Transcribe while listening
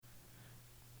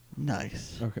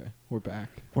Nice. Okay, we're back.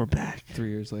 We're back. 3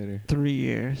 years later. 3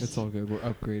 years. It's all good. We're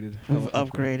upgraded. We've Hella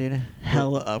upgraded.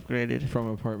 Hella upgraded. From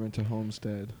apartment to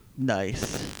homestead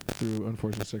Nice. through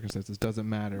unfortunate circumstances. Doesn't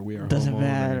matter. We are Doesn't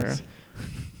matter. homeowners.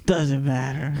 Doesn't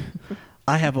matter.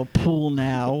 I have a pool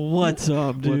now. What's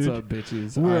up, dude? What's up,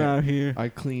 bitches? We're out here. I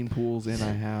clean pools and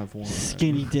I have one.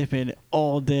 Skinny dipping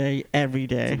all day, every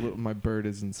day. My bird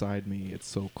is inside me. It's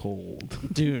so cold.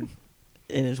 Dude,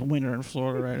 it is winter in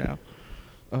Florida right now.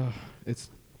 It's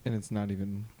not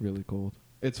even really cold.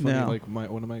 It's funny. No. Like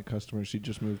one of my customers, she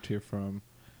just moved here from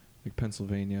like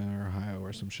Pennsylvania or Ohio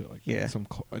or some shit like Yeah. that.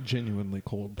 A genuinely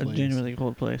cold A place. genuinely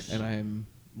cold place. And I'm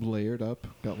layered up,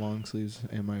 got long sleeves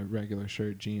and my regular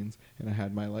shirt, jeans, and I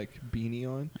had my like beanie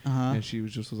on. Uh-huh. And she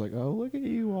was like, "Oh, look at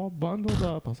you, all bundled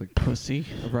up." I was like, Pussy.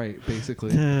 Right,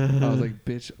 basically. I was like,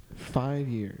 "Bitch, 5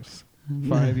 years.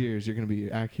 5 years, you're gonna be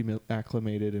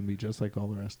acclimated and be just like all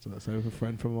the rest of us." I have a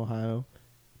friend from Ohio,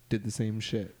 did the same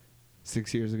shit.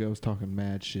 6 years ago, was talking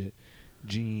mad shit,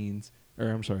 jeans,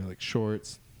 like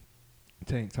shorts,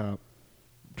 tank top,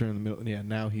 during the middle. Yeah,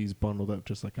 now he's bundled up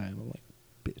just like I am. I'm like,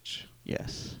 bitch.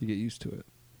 Yes. You get used to it,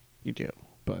 You do.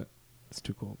 but it's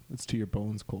too cold. It's to your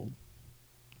bones cold.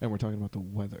 And we're talking about the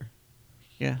weather.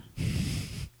 Yeah.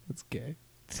 It's gay.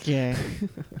 It's gay.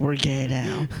 We're gay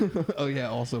now. Oh yeah.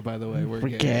 Also, by the way, we're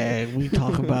gay. We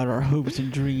talk about our hopes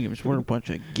and dreams. We're a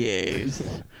bunch of gays.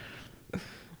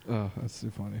 Oh, that's too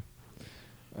funny.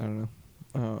 I don't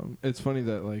know. It's funny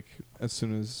that like as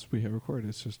soon as we hit record,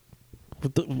 it's just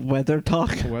With the weather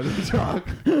talk. weather talk.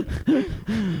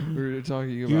 We're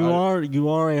talking about. You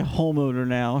are a homeowner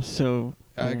now, so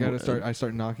I gotta start. I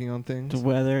start knocking on things. the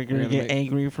weather. You're gonna get make-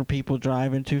 angry for people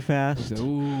driving too fast.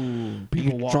 Ooh,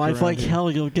 people You walk drive around like here. hell,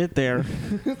 you'll get there.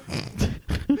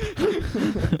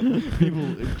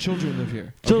 Children live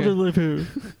here. Children okay? live here.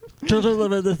 Children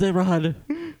live in this neighborhood.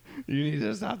 You need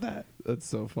to stop that. That's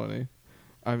so funny.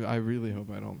 I really hope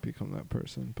I don't become that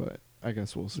person, but I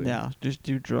guess we'll see. Yeah, just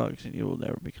do drugs and you will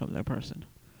never become that person.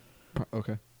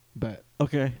 Okay. Bet.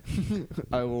 Okay.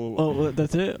 I will. Oh,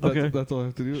 that's it? Okay. That's all I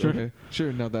have to do? Sure. Okay.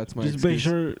 Sure. No, that's my Just excuse. make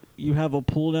sure you have a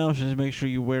pool now. Just make sure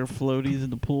you wear floaties in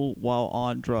the pool while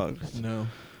on drugs. No.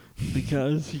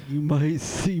 Because you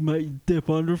might dip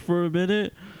under for a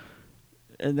minute,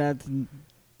 and that's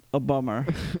a bummer.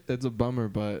 It's a bummer,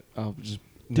 but I'll just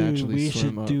Dude, naturally we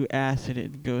swim should up. do acid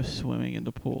and go swimming in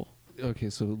the pool. Okay,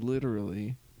 so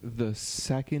literally, the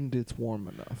second it's warm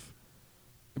enough,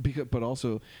 but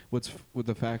also what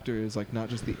the factor is like not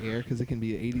just the air, because it can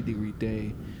be an 80-degree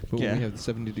day, but Yeah. when we have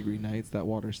 70-degree nights, that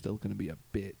water's still gonna be a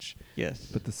bitch. Yes.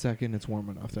 But the second it's warm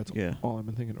enough, that's Yeah. all I've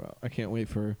been thinking about. I can't wait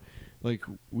for, like,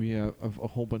 we have a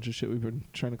whole bunch of shit we've been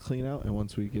trying to clean out, and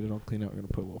once we get it all cleaned out, we're gonna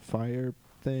put a little fire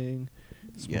thing,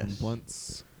 smoking Yes.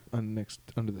 blunts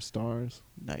under the stars,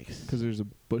 Nice. because there's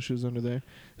bushes under there,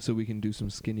 so we can do some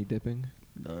skinny dipping.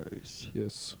 Nice.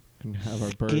 Yes, can have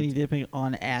our birds. Skinny dipping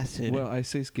on acid. Well, I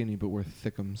say skinny, but we're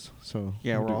thickums, so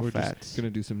Yeah, we're all we're fats. just gonna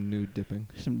do some nude dipping.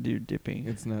 Some dude dipping.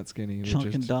 It's not skinny. Chunk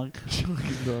just and dunk. Chunk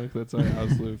and dunk. That's our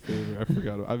absolute favorite. I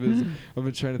forgot. I've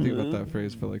been trying to think about that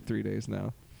phrase for like 3 days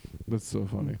now. That's so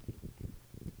funny.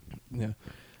 Yeah,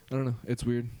 I don't know. It's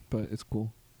weird, but it's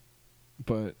cool.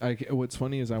 But what's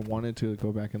funny is I wanted to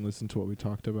go back and listen to what we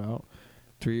talked about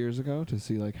 3 years ago to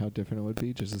see like how different it would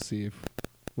be, just to see if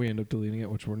we end up deleting it,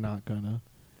 which we're not gonna.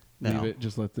 No. Leave it.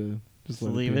 Just let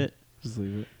leave be. it. Just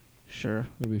leave it. Sure.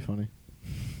 It'll be funny.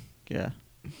 Yeah.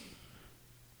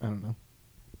 I don't know.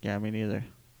 Yeah, me neither.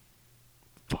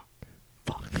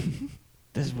 Fuck.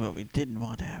 This is what we didn't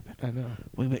want to happen. I know.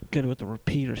 We went good with the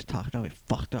repeaters talk. Now we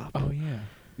fucked up. Oh yeah,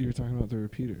 you were talking about the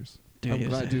repeaters. Dude, I'm it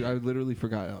was glad, a- dude. I literally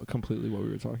forgot completely what we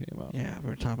were talking about. Yeah, we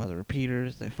were talking about the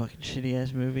repeaters, the fucking shitty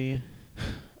ass movie.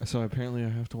 So apparently, I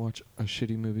have to watch a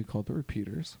shitty movie called The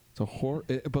Repeaters. It's a horror,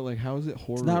 but like, how is it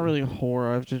horror? It's not really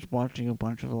horror. I was just watching a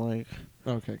bunch of like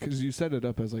Okay, because you set it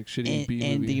up as like shitty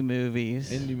B movie. indie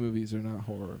movies. Indie movies are not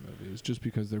horror movies, just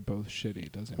because they're both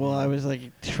shitty doesn't. Well, mean I was like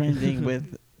trending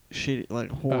with shitty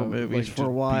like horror Oh, movies like for a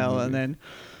just while, B-movies. and then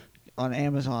on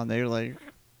Amazon they're like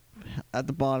at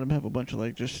the bottom have a bunch of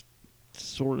like just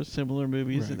sort of similar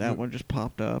movies, Right. and that one just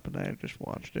popped up, and I just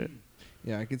watched it.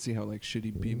 Yeah, I could see how like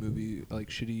shitty B movie, like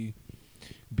shitty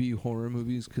B horror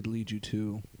movies could lead you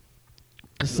to.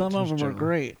 Some of Just them are general.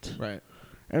 great. Right.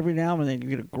 Every now and then you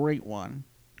get a great one.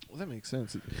 Well, that makes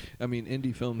sense. I mean,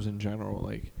 indie films in general,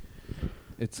 like,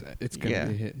 it's gonna Yeah.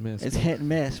 be hit and miss. It's but- hit and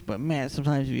miss, but man,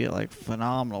 sometimes you get like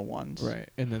phenomenal ones. Right,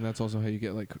 and then that's also how you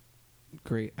get like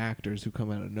great actors who come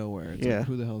out of nowhere. It's Yeah. like,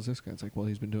 who the hell is this guy? It's like, well,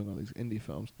 he's been doing all these indie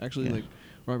films. Actually, Yeah. like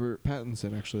Robert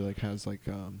Pattinson actually like has like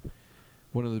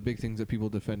one of the big things that people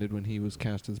defended when he was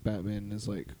cast as Batman is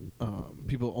like,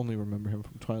 people only remember him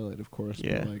from Twilight, of course.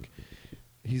 Yeah. But like,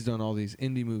 he's done all these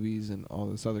indie movies and all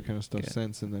this other kind of stuff Yeah.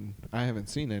 since, and then I haven't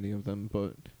seen any of them,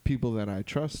 but people that I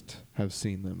trust have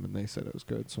seen them, and they said it was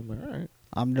good. So I'm like, all right.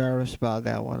 I'm nervous about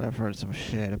that one. I've heard some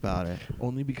shit about it.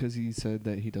 Only because he said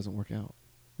that he doesn't work out,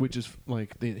 which is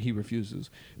like he refuses,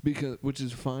 which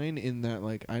is fine in that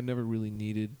like I never really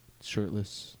needed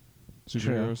shirtless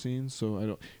superhero scenes, so I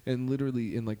don't. And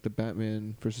literally in like the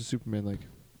Batman versus Superman,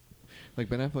 like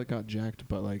Ben Affleck got jacked,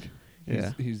 but like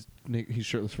he's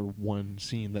shirtless for one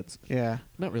scene that's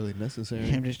not really necessary.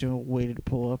 Him just doing weighted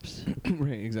pull-ups.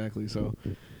 Right, exactly. So,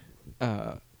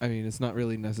 I mean, it's not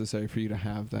really necessary for you to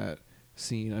have that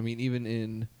scene. I mean, even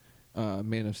in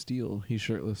Man of Steel, he's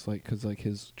shirtless, like, because like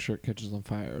his shirt catches on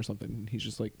fire or something. And he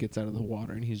just like gets out of the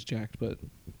water and he's jacked, but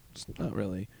it's not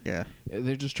really. Yeah.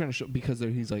 They're just trying to show because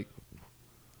he's like,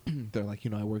 they're like,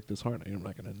 I worked this hard. I'm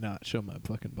not gonna not show my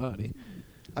fucking body.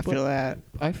 I feel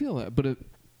that, but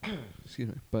excuse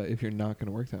me. But if you're not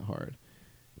gonna work that hard,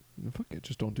 fuck it,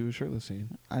 just don't do a shirtless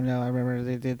scene. I know. I remember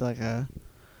they did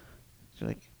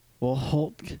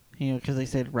Hulk, because they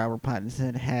said Robert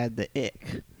Pattinson had the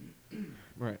ick.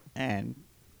 Right. And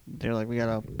they're like, we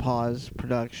gotta pause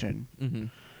production. Mm-hmm.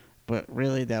 But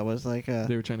really, that was like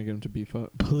they were trying to get him to beef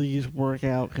up. Please work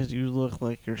out because you look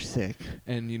like you're sick.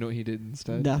 And you know what he did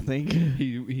instead? Nothing.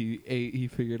 He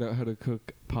figured out how to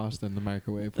cook pasta in the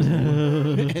microwave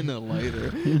and a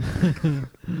lighter.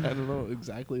 I don't know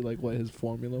exactly like what his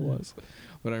formula was,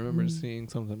 but I remember seeing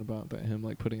something about that, him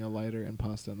like putting a lighter and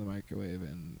pasta in the microwave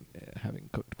and having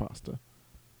cooked pasta.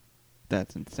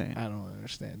 That's insane. I don't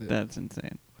understand it. That's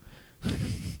insane.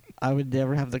 I would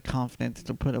never have the confidence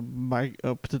to put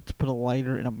to put a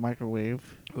lighter in a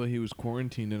microwave. Well, he was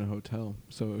quarantined in a hotel,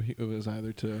 so it was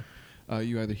either to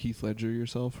you either Heath Ledger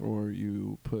yourself or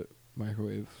you put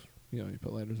microwave. You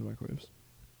put lighters in microwaves.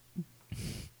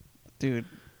 Dude,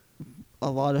 a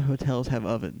lot of hotels have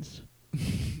ovens.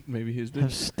 Maybe his have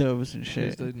didn't. stoves and shit.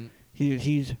 His didn't.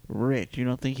 He's rich. You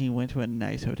don't think he went to a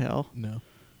nice hotel? No.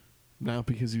 Not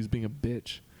because he was being a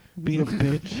bitch. Being a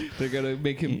bitch. They're gonna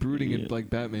make him brooding and like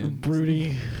Batman.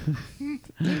 Brooding.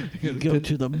 You go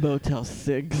to the Motel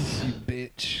 6. You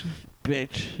bitch.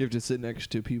 Bitch. You have to sit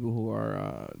next to people who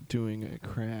are doing a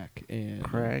crack and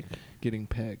getting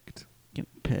pegged.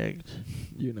 Getting pegged.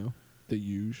 The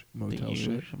huge motel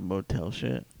shit. Motel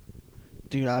shit.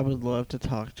 Dude, I would love to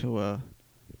talk to a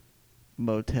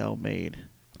motel maid.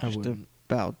 Just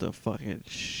about the fucking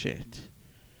shit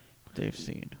they've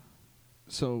seen.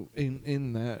 So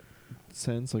in that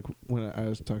sense, like when I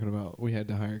was talking about, we had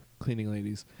to hire cleaning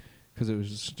ladies because it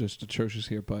was just atrocious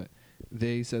here. But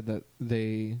they said that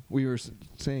we were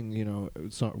saying,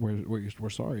 we're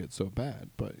sorry it's so bad,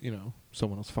 but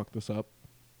someone else fucked this up.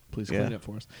 Please clean it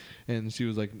for us. And she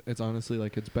was like, it's honestly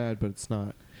like it's bad, but it's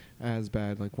not as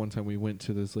bad. Like one time we went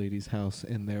to this lady's house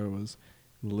and there was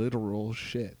literal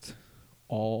shit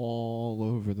all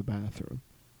over the bathroom.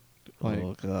 Like,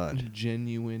 oh God!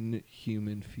 Genuine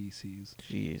human feces.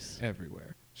 Jeez.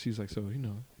 Everywhere. She's like, so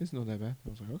it's not that bad. I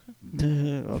was like,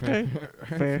 okay.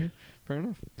 Okay. Fair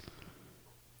enough.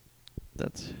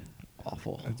 That's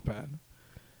awful. That's bad.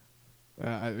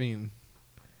 I mean,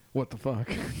 what the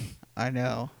fuck? I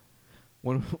know.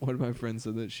 One of my friends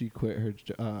said that she quit her.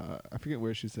 I forget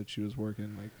where she said she was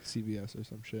working, like CVS or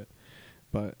some shit,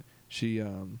 but she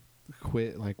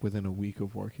quit like within a week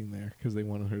of working there because they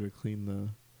wanted her to clean the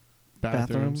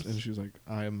bathrooms, and she was like,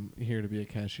 I'm here to be a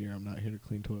cashier, I'm not here to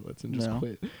clean toilets, and just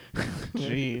quit.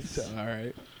 Jeez. So, all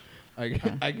right,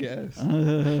 I guess.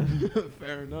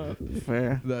 Fair enough.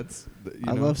 Fair. That's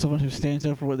I love someone who stands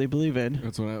up for what they believe in.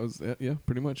 That's when I was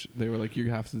pretty much. They were like, you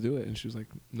have to do it, and she was like,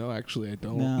 no, actually I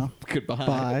don't. No. Goodbye.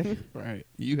 Bye. Right,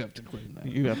 you have to clean that.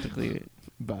 You have to clean it.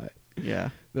 Bye. Yeah.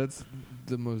 That's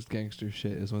the most gangster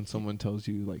shit, is when someone tells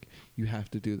you like you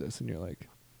have to do this and you're like,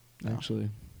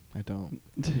 actually I don't.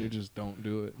 You just don't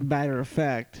do it. Matter of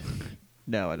fact,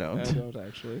 no, I don't. I don't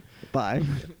actually. Bye.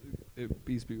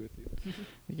 Peace be with you.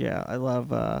 Yeah, I love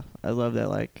that,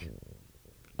 like,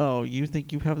 oh, you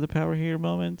think you have the power here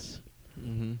moments?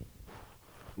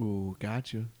 Mm-hmm. Ooh,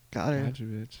 got you. Got him. Got you,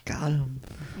 bitch. Got him.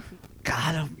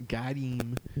 Got him. Got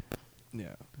him.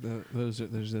 Yeah, there's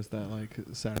just that like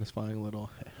satisfying little.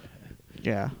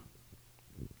 Yeah,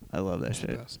 I love that It's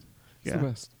shit. the best. It's the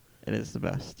best. It is the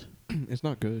best. It's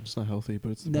not good. It's not healthy,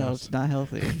 but it's the best. No, it's not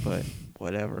healthy, but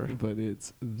whatever. But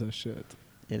it's the shit.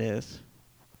 It is.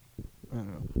 I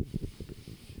don't know.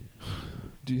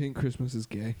 Do you think Christmas is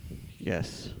gay?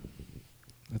 Yes.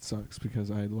 That sucks because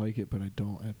I like it, but I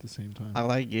don't at the same time. I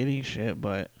like getting shit,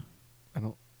 but I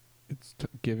don't. It's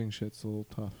giving shit's a little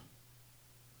tough.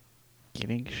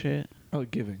 getting shit. Oh,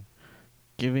 giving.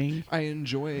 Giving. I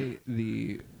enjoy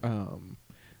the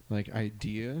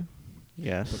idea.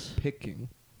 Yes. But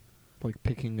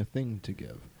picking a thing to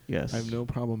give. Yes. I have no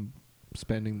problem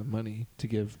spending the money to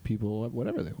give people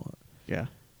whatever they want. Yeah.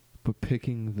 But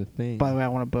picking the thing. By the way, I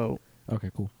want a boat.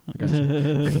 Okay, cool. I got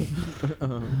you.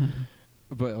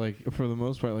 But like for the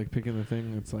most part, like picking the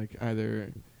thing, it's like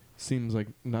either seems like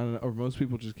not enough, or most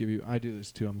people just give you. I do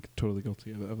this too. I'm totally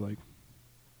guilty of like,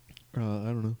 I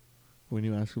don't know. When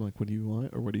you ask them like, what do you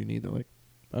want or what do you need, they're like,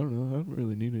 I don't know. I don't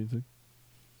really need anything.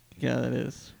 Yeah, that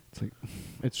is. It's like,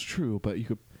 it's true, but you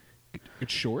could.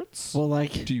 It's shorts. Well,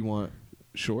 like, do you want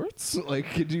shorts? Like,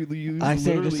 could you use I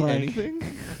say literally just like anything?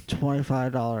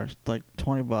 $25, like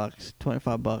 $20,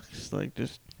 $25, like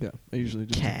just. Yeah, I usually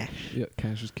just cash. Yeah,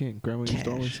 cash is king. Grandma used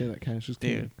to always say that cash is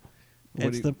king. Dude,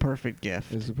 it's the perfect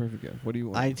gift. It's the perfect gift. What do you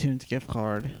want? iTunes gift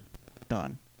card,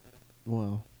 done.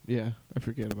 Well, yeah, I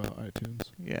forget about iTunes.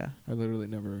 Yeah. I literally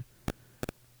never.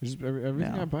 Everything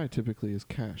I buy typically is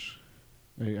cash.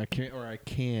 I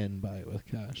can buy it with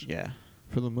cash. Yeah.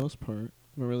 For the most part,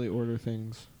 I don't really order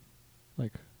things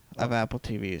like. I have Apple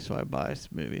TV, so I buy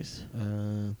movies.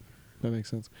 That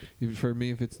makes sense. For me,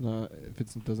 if it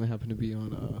doesn't happen to be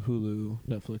on Hulu,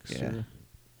 Netflix, or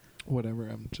whatever,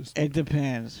 I'm just. It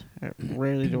depends.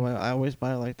 Rarely do I always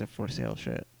buy like the for sale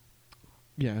shit.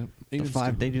 Yeah, they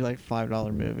do like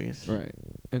 $5 movies. Right,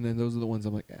 and then those are the ones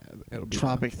I'm like, it'll be.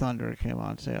 Tropic Thunder came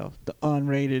on sale. The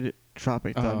unrated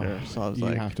Tropic Thunder. So I was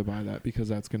like, you have to buy that because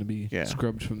that's going to be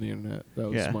scrubbed from the internet. That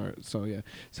was smart. So yeah,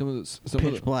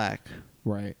 Pitch Black.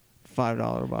 Right.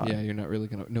 $5 buy. Yeah, you're not really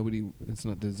gonna. It's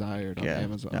not desired on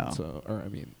Amazon. No. So, or I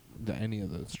mean, any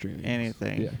of the streaming.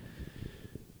 Anything. Yeah.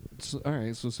 So, all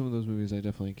right. So some of those movies I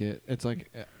definitely get. It's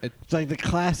like it's like the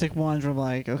classic ones where I'm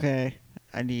like, okay,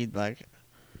 I need like.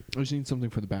 I just need something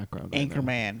for the background.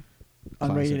 Anchorman,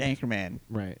 unrated Anchorman.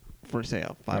 Right. For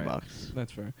sale, $5.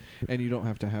 That's fair. And you don't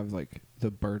have to have like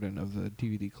the burden of the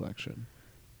DVD collection.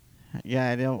 Yeah,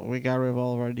 I don't. We got rid of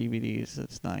all of our DVDs.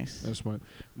 That's nice. That's smart.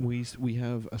 We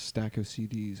have a stack of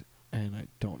CDs, and I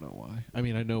don't know why. I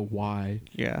mean, I know why.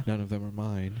 Yeah. None of them are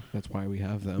mine. That's why we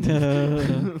have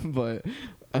them. But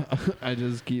I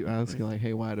just keep asking, like,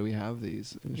 hey, why do we have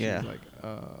these? And she's like,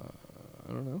 I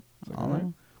don't know. It's like, all right,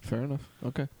 fair enough.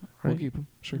 Okay, we'll keep them.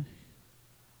 Sure.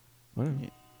 Whatever.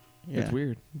 Yeah. It's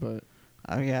weird, but.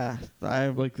 I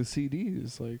like the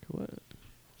CDs. Like what?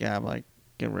 Yeah, I'm like.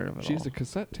 Get rid of it. She has a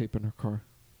cassette tape in her car.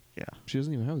 Yeah. She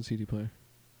doesn't even have a CD player.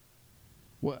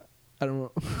 What? I don't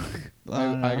know.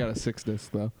 I got a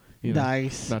 6-disc though.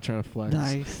 Nice. Not trying to flex.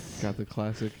 Nice. Got the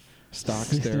classic stock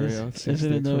stereo. Is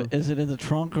it in the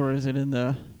trunk or is it in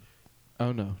the?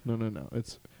 Oh no.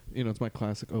 It's it's my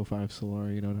classic 05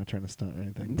 Solara. Not trying to stunt or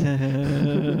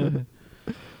anything.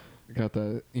 Got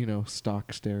the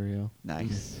stock stereo.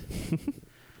 Nice.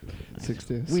 6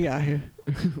 discs. We out here.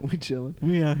 We chilling.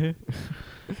 We out here.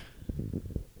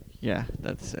 Yeah,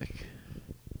 that's sick.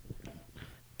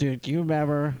 Dude, do you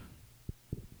remember?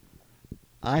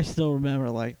 I still remember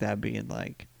like that being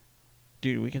like,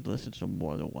 dude, we could listen to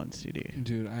more than one CD.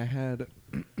 Dude, I had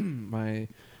I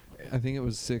think it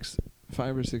was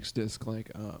 5 or 6 disc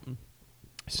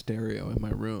stereo in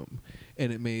my room,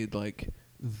 and it made like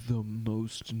the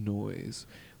most noise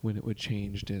when it would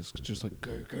change discs, just like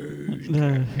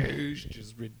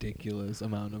just ridiculous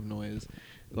amount of noise.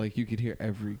 Like you could hear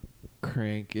every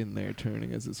crank in there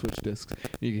turning as it switched discs.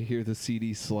 You could hear the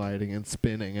CD sliding and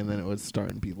spinning, and then it would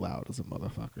start and be loud as a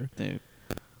motherfucker. Dude,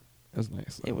 it was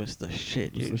nice. It was the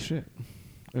shit, dude. It was the shit.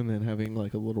 And then having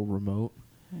like a little remote,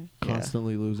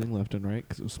 constantly losing left and right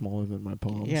because it was smaller than my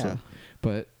palm. Yeah. So,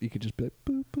 but you could just be like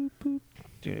boop boop boop.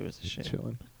 Dude, it was the shit.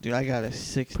 Chilling. Dude, I got a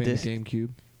 6-disc GameCube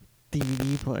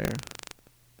DVD player.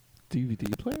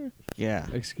 DVD player? Yeah.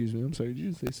 Excuse me, I'm sorry. Did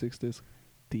you say 6-disc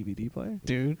DVD player?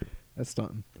 Dude, that's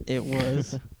stunting. It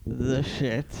was the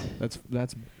shit.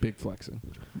 That's big flexing.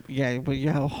 Yeah, but you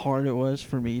know how hard it was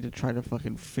for me to try to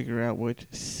fucking figure out which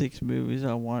 6 movies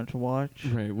I wanted to watch.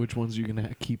 Right, which ones are you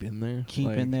gonna keep in there? Keep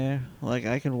in there. Like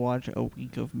I could watch a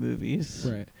week of movies.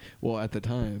 Right. Well, at the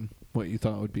time, what you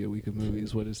thought would be a week of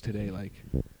movies, what is today like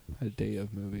a day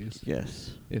of movies?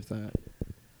 Yes. If that.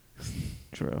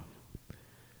 True.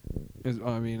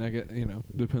 I mean, I get,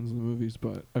 depends on the movies,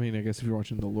 but I mean, I guess if you're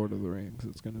watching The Lord of the Rings,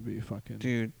 it's gonna be fucking.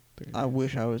 Dude, I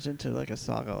wish I was into like a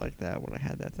saga like that when I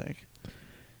had that thing.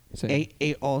 Same.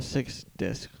 8 all 6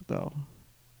 discs though.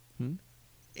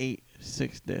 8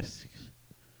 6 discs.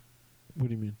 What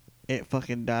do you mean? It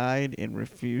fucking died and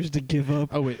refused to give up.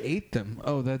 Oh, it ate them.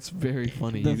 Oh, that's very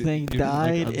funny. The thing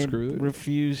died and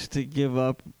refused to give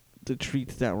up the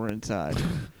treats that were inside.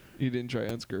 You didn't try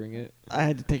unscrewing it? I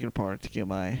had to take it apart to get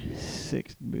my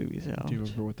 6 movies out. Do you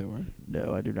remember what they were?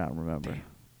 No, I do not remember. Damn.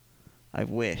 I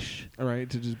wish. All right,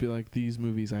 to just be like, these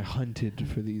movies, I hunted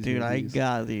for these Dude, movies. I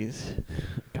got these.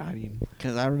 Got him.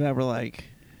 Because I remember, like,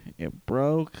 it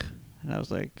broke, and I was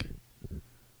like,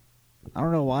 I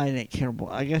don't know why I didn't care.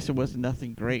 I guess it wasn't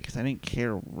nothing great, because I didn't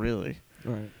care, really.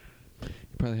 All right. You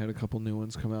probably had a couple new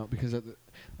ones come out, because,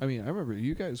 I remember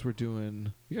you guys were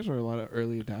a lot of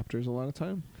early adapters a lot of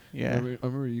time. Yeah. I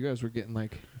remember you guys were getting,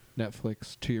 like,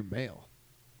 Netflix to your mail.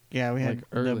 Yeah, we had like,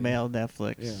 early. the mail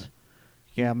Netflix. Yeah.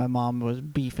 Yeah, my mom was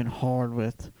beefing hard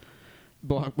with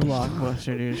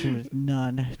Blockbuster, dude. She was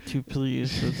none too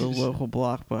pleased with the local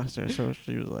Blockbuster, so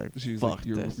she was like, She's fuck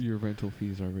like, this. Your rental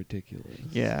fees are ridiculous.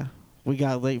 Yeah. We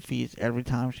got late fees every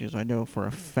time. She was I know for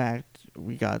a fact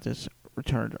we got this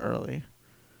returned early.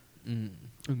 Mm.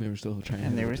 And they were still trying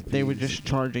And they were just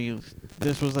charging you.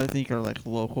 This was, I think, our, like,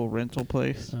 local rental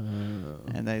place.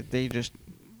 And they just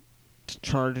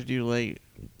charged you late.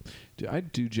 Dude, I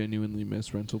do genuinely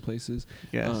miss rental places.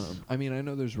 Yes. I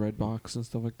know there's Redbox and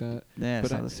stuff like that. Yeah, but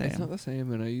it's not the same. It's not the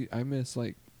same, and I miss,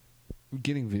 like,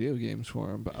 getting video games for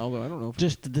them. But although I don't know if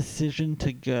just the decision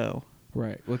to go.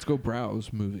 Right. Let's go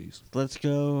browse movies. Let's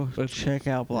go check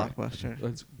out Blockbuster. Right.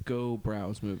 Let's go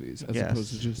browse movies as Yes.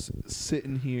 opposed to just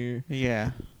sitting here.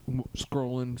 Yeah.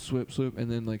 Scrolling, swoop, and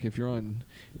then, like, if you're on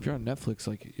Netflix,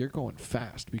 like, you're going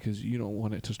fast because you don't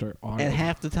want it to start auto. And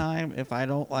half the time, if I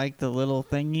don't like the little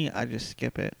thingy, I just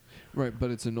skip it. Right,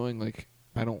 but it's annoying. Like,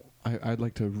 I'd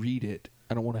like to read it.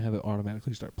 I don't want to have it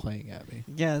automatically start playing at me.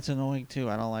 Yeah, it's annoying too.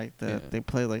 I don't like they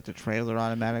play, like, the trailer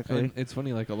automatically. And it's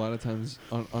funny, like, a lot of times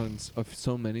on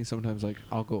so many, sometimes, like,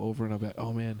 I'll go over and I'll be like,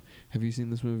 oh man, have you seen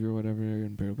this movie or whatever?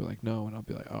 And Barry will be like, no, and I'll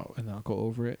be like, oh, and then I'll go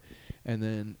over it, and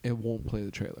then it won't play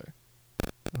the trailer.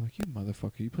 I'm like, you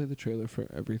motherfucker, you play the trailer for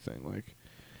everything. Like,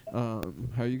 how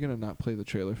are you gonna not play the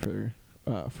trailer for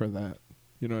that?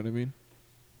 You know what I mean?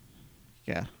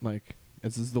 Yeah. Like,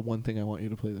 this is the one thing I want you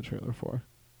to play the trailer for,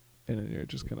 and then you're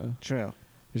just gonna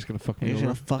fuck me You're over.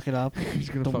 gonna fuck it up. You're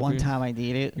just gonna the fuck one me? time I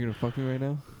need it. You're gonna fuck me right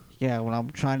now? Yeah, when I'm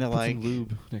trying to, Put like, some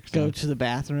lube next go time. to the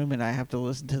bathroom and I have to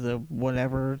listen to the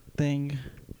whatever thing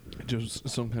Just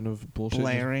some kind of bullshit.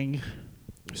 blaring.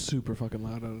 Super fucking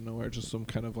loud out of nowhere. Just some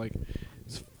kind of, like,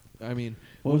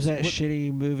 What was that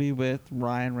shitty movie with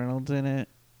Ryan Reynolds in it?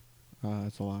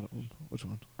 It's a lot of them. Which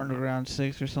one? Underground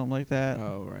 6 or something like that.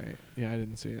 Oh, right. Yeah, I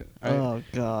didn't see it. Oh,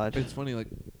 God. It's funny, like,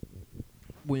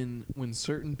 when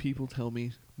certain people tell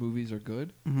me movies are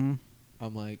good, Mm-hmm.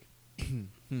 I'm like,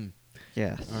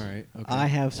 Yes. all right, okay. I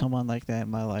have someone like that in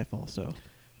my life also.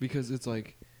 Because it's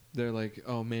like, they're like,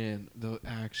 oh man, the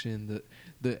action,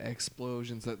 the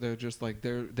explosions, that they're just like,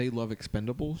 they love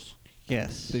Expendables.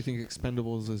 Yes. They think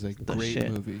Expendables is a The great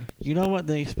shit. movie. You know what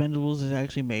The Expendables is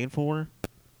actually made for?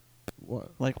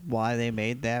 What? Like, why they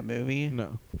made that movie?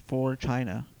 No. For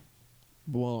China.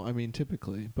 Well,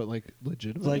 typically, but, like,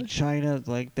 legitimately. Like, China,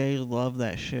 like, they love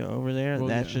that shit over there. Well,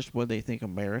 That's yeah. just what they think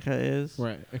America is.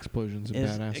 Right. Explosions and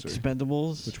Is badassery.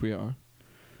 Expendables. Which we are.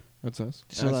 That's us.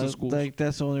 So That's the schools. like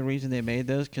that's the only reason they made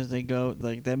those, because they go,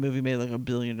 like, that movie made like $1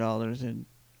 billion, and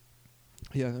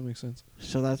Yeah, that makes sense.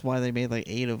 so that's why they made like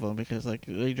 8 of them, because like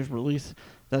they just released.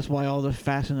 That's why all the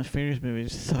Fast and the Furious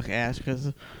movies suck ass,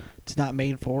 because it's not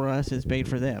made for us; it's made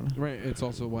for them. Right. It's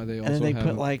also why they And also then they have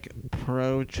put like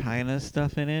pro-China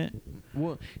stuff in it.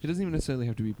 Well, it doesn't even necessarily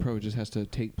have to be pro. It just has to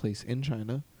take place in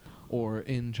China, or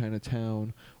in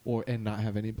Chinatown, and not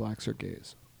have any blacks or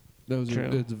gays.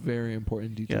 It's a very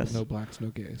important detail. Yes. No blacks, no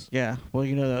gays. Yeah, well,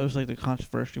 you know, that was like the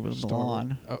controversy with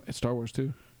Mulan It's Star Wars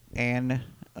too. and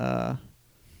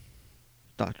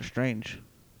Doctor Strange.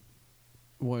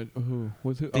 What? Who?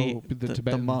 With who? The the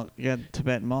Tibetan monk. Yeah, the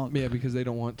Tibetan monk. Yeah, because they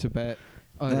don't want Tibet.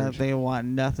 They want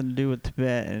nothing to do with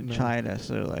Tibet and No. China,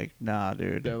 so they're like, nah,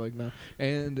 dude. They're like, no.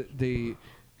 And they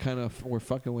kind of were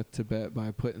fucking with Tibet by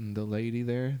putting the lady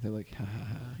there. They're like, ha ha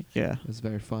ha. Yeah. It's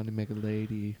very fun to make a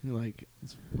lady. Like,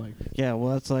 it's like. Yeah,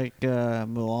 well, it's like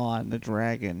Mulan, the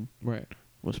dragon, Right.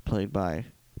 was played by.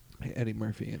 Eddie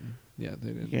Murphy. And yeah,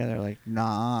 they didn't. Yeah, they're like,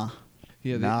 nah.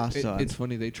 Yeah, Nah, son. it's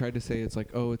funny. They tried to say it's like,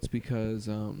 oh, it's because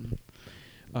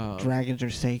Dragons are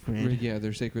sacred. Yeah,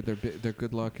 they're sacred. They're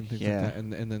good luck and things Yeah. like that.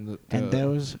 And then the And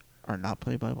those are not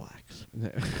played by blacks.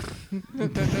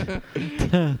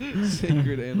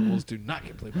 sacred animals do not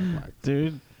get played by blacks.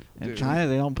 Dude, in Dude. China,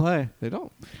 they don't play. They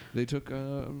don't. They took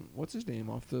what's his name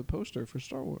off the poster for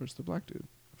Star Wars? The black dude.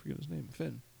 I forget his name.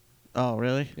 Finn. Oh,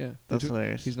 really? Yeah, That's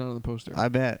hilarious. He's not on the poster. I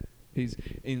bet. He's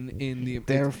in the.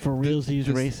 They're for reals, he's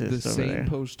racist The over same there.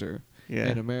 poster. Yeah.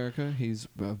 In America, he's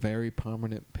a very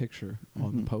prominent picture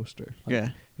on the Mhm. poster. Yeah.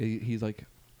 He's like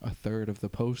a third of the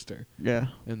poster. Yeah.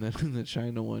 And then in the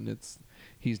China one,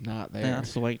 he's not there. Yeah,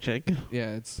 that's the white chick.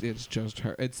 Yeah, it's just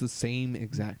her. It's the same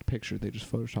exact picture. They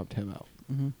just photoshopped him out.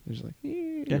 Mm-hmm. They're just like,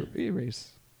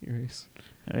 erase.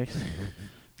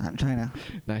 Not in China.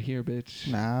 Not here, bitch.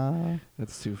 Nah.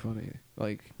 That's too funny.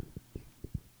 Like,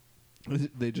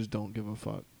 they just don't give a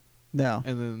fuck. No.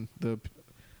 And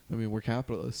then we're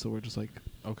capitalists, so we're just like,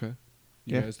 okay,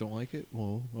 you guys don't like it?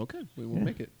 Well, okay, we won't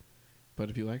make it. But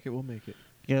if you like it, we'll make it.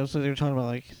 Yeah, so they were talking about,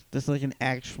 like, this is like an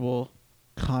actual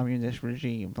communist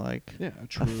regime, like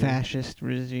a fascist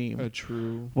regime.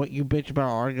 What you bitch about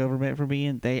our government for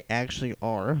being, they actually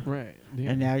are. Right.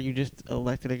 Yeah. And now you just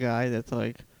elected a guy that's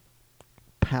like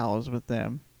pals with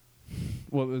them.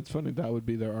 Well, it's funny, that would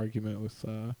be their argument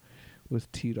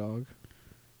with T-Dog.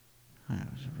 I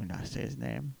would not say his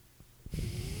name.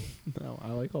 No,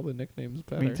 I like all the nicknames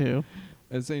better. Me too.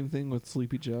 And same thing with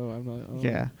Sleepy Joe. I'm not.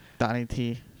 Yeah, Donnie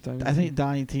T. I think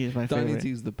Donnie T is my favorite. Donnie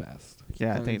T is the best.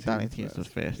 Yeah, I think Donnie T is the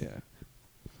best. Yeah.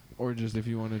 Or just if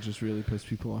you want to just really piss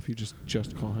people off, you just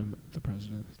call him the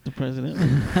president. The president.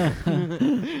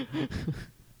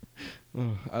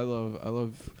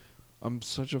 I'm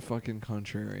such a fucking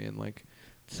contrarian. Like,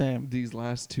 same. These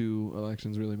last two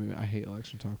elections really made me. I hate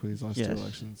election talk, but these last two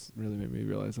elections really made me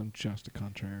realize I'm just a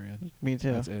contrarian. Me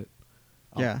too. That's it.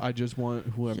 Yeah. I just want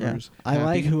whoever's. Yeah. I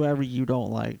like whoever you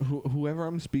don't like. Whoever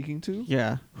I'm speaking to.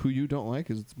 Yeah. Who you don't like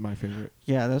is my favorite.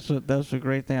 Yeah, that's a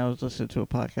great thing. I was listening to a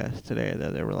podcast today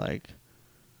that they were like,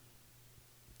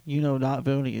 not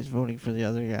voting is voting for the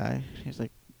other guy. He's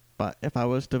like, but if I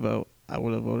was to vote, I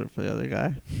would have voted for the other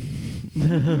guy.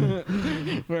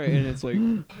 Right, and it's like,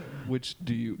 which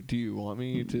do you want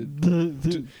me to?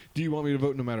 Do you want me to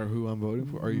vote no matter who I'm voting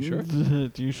for? Are you sure?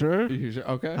 You sure? Are you sure?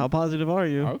 Okay. How positive are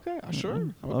you? Okay, sure.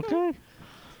 Okay.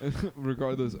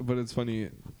 Regardless, but it's funny.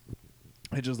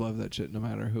 I just love that shit, no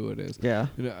matter who it is. Yeah.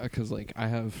 Because like I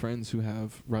have friends who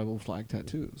have rebel flag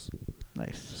tattoos.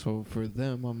 Nice. So for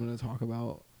them, I'm gonna talk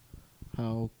about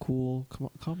how cool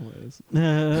Kamala is.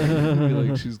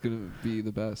 Like, she's gonna be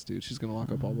the best, dude. She's gonna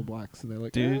lock up all the blacks, and they're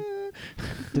like, dude.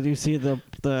 Did you see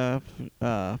the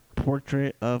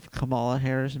portrait of Kamala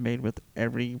Harris made with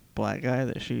every black guy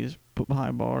that she's put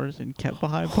behind bars and kept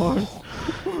behind bars?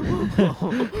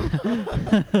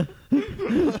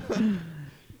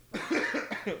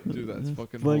 Dude, that's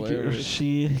fucking like hilarious.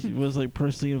 She was like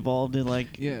personally involved in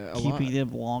like keeping them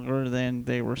longer than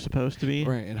they were supposed to be.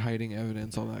 Right, and hiding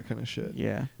evidence, all that kind of shit.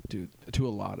 Yeah. Dude, to a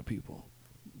lot of people.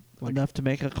 Like, enough to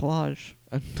make a collage.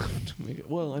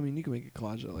 Well, I mean, you can make a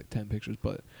collage of like 10 pictures,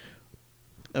 but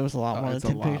it was a lot more than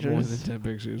 10 pictures. More than 10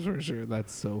 pictures for sure.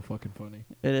 That's so fucking funny.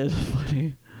 It is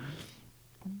funny.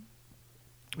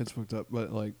 It's fucked up,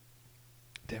 but like,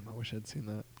 damn, I wish I'd seen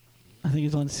that. I think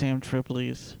it's on Sam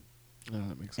Tripoli's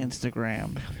that makes sense.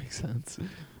 Instagram. That makes sense.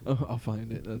 Oh, I'll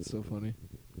find it. That's so funny.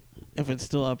 If it's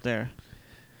still up there.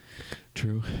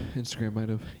 True. Instagram might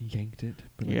have yanked it.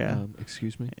 But yeah.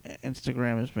 Excuse me?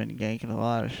 Instagram has been yanking a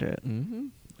lot of shit. Mm-hmm.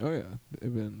 Oh, yeah.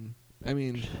 They've been... I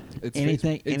mean, it's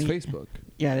it's Facebook.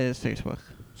 Yeah, it is Facebook.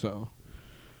 So...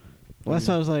 Well, that's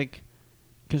what I was like...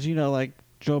 Because, like,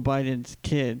 Joe Biden's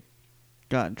kid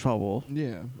got in trouble.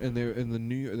 Yeah, and they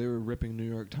were ripping New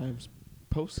York Times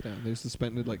posts down. They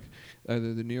suspended, like,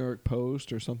 either the New York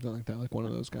Post or something like that, like one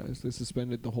of those guys. They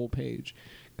suspended the whole page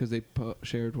because they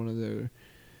shared one of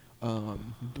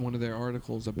their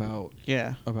articles about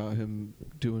him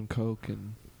doing coke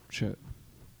and shit.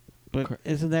 But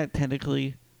isn't that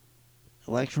technically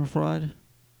election fraud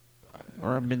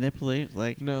or a manipulate?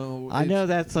 Like, no, I know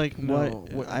that's like what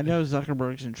I know.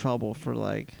 Zuckerberg's in trouble for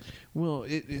like. Well,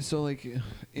 so like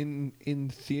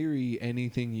in theory,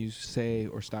 anything you say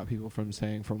or stop people from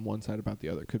saying from one side about the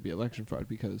other could be election fraud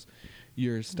because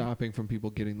you're stopping from people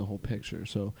getting the whole picture.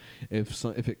 So if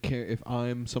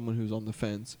I'm someone who's on the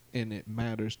fence and it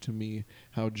matters to me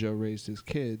how Joe raised his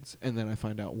kids, and then I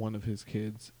find out one of his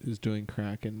kids is doing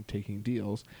crack and taking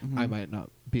deals, I might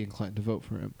not be inclined to vote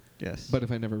for him. Yes. But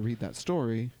if I never read that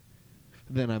story,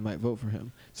 then I might vote for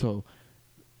him. So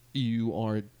you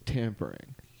are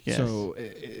tampering. Yes. So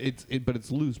but it's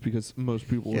loose because most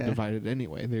people were divided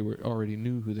anyway. They already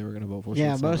knew who they were going to vote for.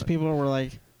 Yeah, most people were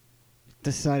like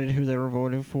decided who they were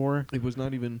voting for. It was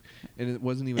not even, and it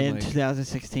wasn't even in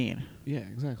 2016. Yeah,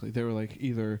 exactly. They were like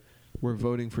either we're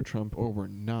voting for Trump or we're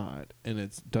not, and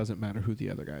it doesn't matter who the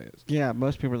other guy is. Yeah,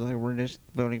 most people are like we're just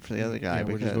voting for the other guy. Yeah,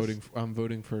 we're just voting. I'm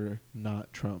voting for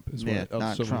not Trump. Is what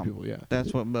not so Trump. Many people. Yeah,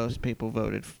 that's what most people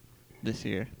voted this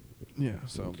year. Yeah.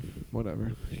 So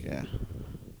whatever. Yeah.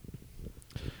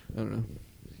 I don't know.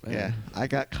 Yeah, I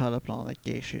got caught up on all that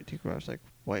gay shit too. Where I was like,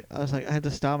 wait, I had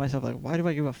to stop myself. Like, why do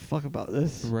I give a fuck about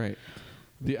this? Right.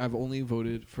 I've only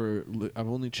voted for. I've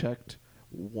only checked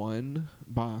one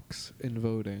box in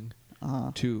voting.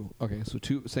 Two. Okay, so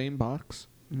two same box,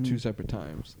 2 separate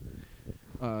times.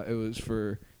 It was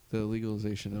for the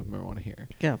legalization of marijuana here.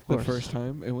 Yeah, of course. The first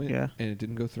time it went, yeah, and it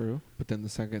didn't go through. But then the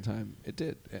second time it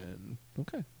did, and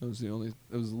okay, it was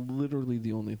literally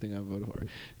the only thing I voted for.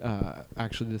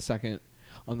 Actually,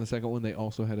 on the second one, they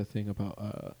also had a thing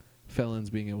about felons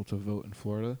being able to vote in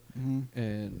Florida,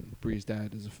 and Bree's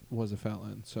dad was a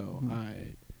felon, so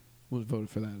I was voted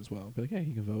for that as well. Be like, yeah,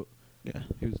 he can vote. Yeah,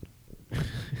 he was.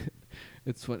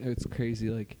 It's fun. It's crazy.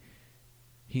 Like,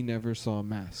 he never saw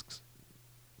masks.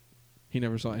 He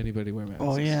never saw anybody wear masks.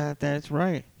 Oh yeah, that's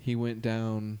right. He went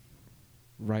down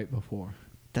right before.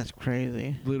 That's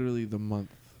crazy. Literally the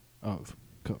month of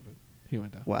COVID, he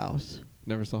went down. Wow.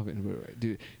 Never saw anybody wear it,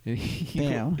 dude. And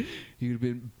Damn. He would have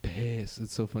been pissed.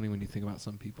 It's so funny when you think about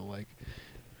some people, like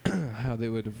how they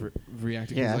would have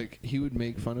reacted. Yeah. Like, he would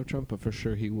make fun of Trump, but for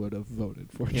sure he would have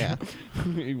voted for Trump.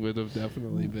 He would have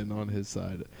definitely been on his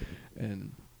side,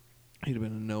 and he'd have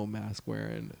been a no mask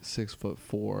wearing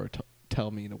 6'4".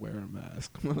 Tell me to wear a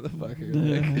mask,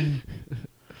 motherfucker.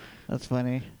 That's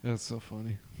funny. That's so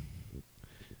funny.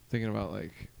 Thinking about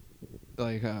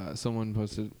like someone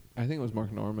posted. I think it was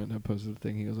Mark Norman had posted a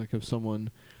thing. He was like, if someone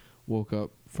woke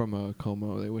up from a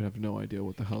coma, they would have no idea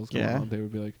what the hell's going on. They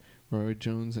would be like, Roy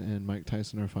Jones and Mike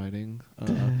Tyson are fighting.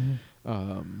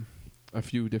 A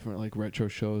few different like retro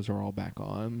shows are all back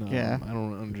on. I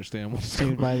don't understand what's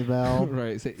Saved by the Bell.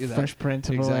 Right. Fresh Prince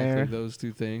of Exactly. Bel-Air. Those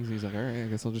two things. He's like, all right, I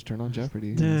guess I'll just turn on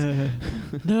Jeopardy.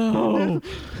 No.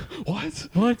 What?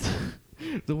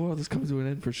 The world is coming to an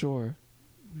end for sure.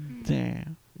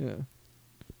 Damn. Yeah.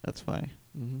 That's funny.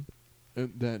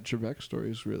 That Trebek story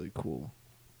is really cool.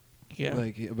 Yeah.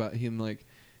 Like, about him, like,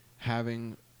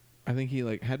 having... I think he,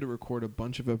 like, had to record a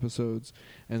bunch of episodes,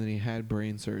 and then he had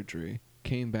brain surgery.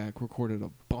 Came back, recorded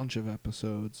a bunch of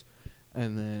episodes,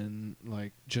 and then,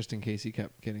 like, just in case he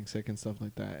kept getting sick and stuff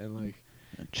like that, and, like...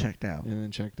 Checked out. And then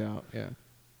checked out, yeah.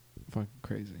 Fucking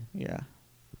crazy. Yeah.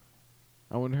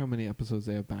 I wonder how many episodes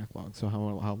they have backlogged, so how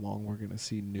long we're going to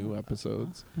see new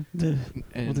episodes.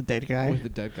 With the dead guy? With the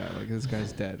dead guy. Like, this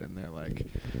guy's dead, and they're like,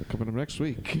 coming up next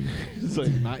week. It's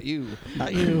like, not you.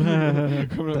 Not you.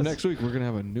 Coming up next week, we're going to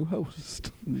have a new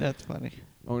host. That's funny.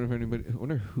 I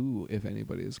wonder who, if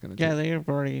anybody, is going to Yeah, they've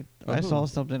already... I saw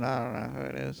something, I don't know who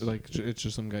it is. Like, it's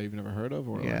just some guy you've never heard of?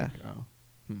 Or yeah. Like, oh.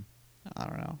 I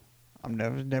don't know. I'm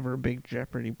never a big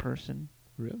Jeopardy person.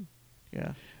 Really?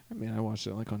 Yeah. I mean, I watched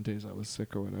it, like, on days I was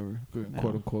sick or whatever.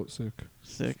 Quote-unquote sick.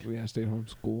 Sick. I stayed home from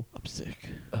school. I'm sick.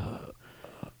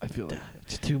 I feel like...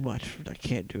 It's too much. I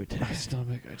can't do it today. My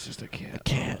stomach, I can't. I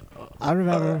can't. I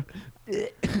remember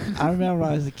when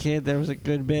I was a kid, there was a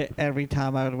good bit every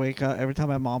time I would wake up, every time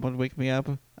my mom would wake me up,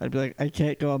 I'd be like, I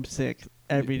can't go, I'm sick.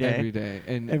 Every day. Every day.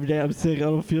 And every day I'm sick, I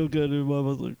don't feel good. And mom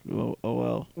was like, oh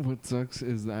well. What sucks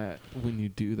is that when you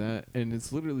do that, and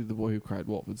it's literally The Boy Who Cried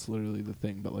Wolf, it's literally the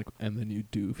thing, but like, and then you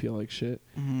do feel like shit,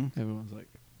 everyone's like,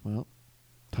 well,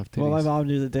 tough titties. Well, my mom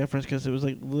knew the difference because it was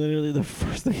like literally the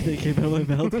first thing that came out of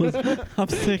my mouth was, I'm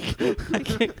sick.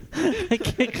 I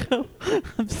can't go.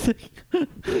 I'm sick.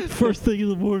 First thing in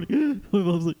the morning. My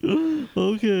mom's like,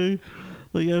 okay.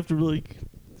 Like after like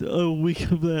a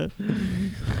week of that.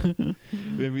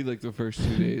 Maybe like the first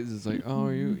 2 days it's like, oh,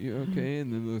 are you okay?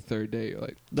 And then the third day you're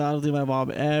like, no, I don't think my mom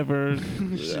ever. I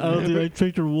don't think I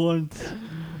tricked her once.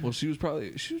 Well, she was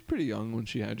pretty young when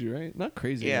she had you, right? Not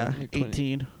crazy. Yeah, like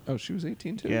 18. Oh, she was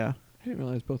 18 too? Yeah. I didn't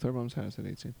realize both our moms had us at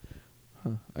 18. Huh.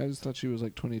 I just thought she was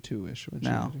like 22-ish when she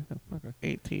had you. No, okay.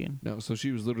 18. No, so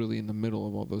she was literally in the middle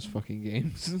of all those fucking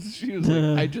games. She was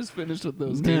like, I just finished with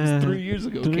those games 3 years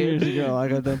ago, 3 years ago, I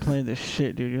got done playing this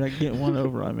shit, dude. You're not getting one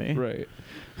over on me. Right.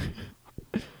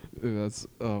 That's,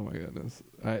 oh my goodness.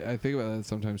 I think about that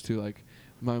sometimes too. Like,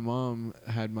 my mom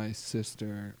had my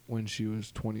sister when she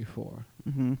was 24.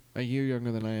 A year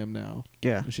younger than I am now.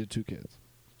 Yeah. And she had 2 kids.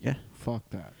 Yeah. Fuck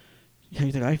that. How do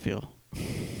you think I feel?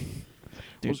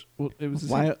 Dude, well, it was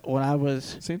when I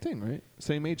was... Same thing, right?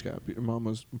 Same age gap. Your mom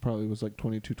was like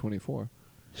 22, 24.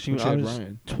 She was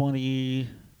Ryan. 20...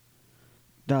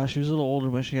 No, she was a little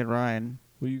older when she had Ryan.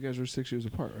 Well, you guys were 6 years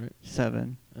apart, right?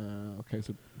 7. Okay,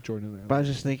 so Jordan and I. But I was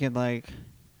just thinking, like,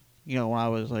 you know, when I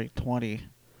was like 20,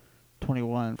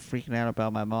 21, freaking out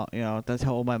about my mom. You know, that's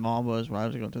how old my mom was when I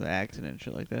was going through the accident and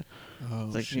shit like that. Oh,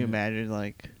 it's like, shit. can you imagine,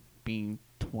 like, being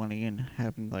 20 and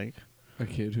having, like... A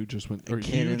kid who just went... Or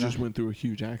you just went through a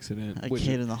huge accident. A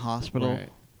kid in the hospital. Right.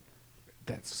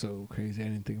 That's so crazy. I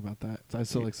didn't think about that. I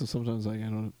still, like, so sometimes, like, I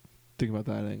don't think about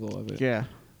that angle of it. Yeah.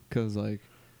 Because, like,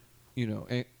 you know,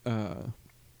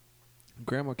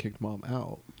 grandma kicked mom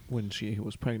out when she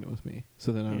was pregnant with me.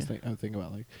 So then I was thinking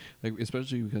about like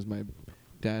especially because my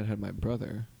dad had my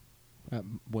brother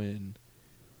when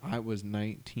I was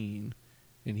 19,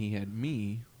 and he had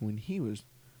me when he was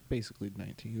basically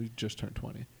 19. He just turned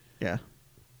 20. Yeah.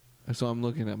 So I'm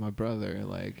looking at my brother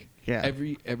like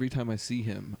every time I see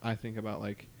him, I think about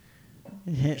like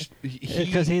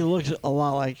because he looks a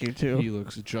lot like you too. He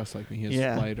looks just like me. He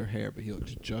has lighter hair, but he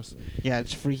looks just. Yeah,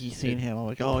 it's freaky seeing him. I'm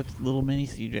like, oh, it's little mini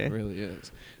CJ. It really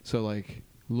is. So like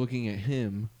looking at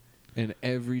him, and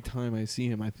every time I see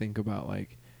him, I think about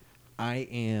like I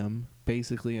am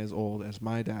basically as old as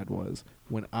my dad was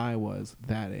when I was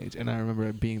that age, and I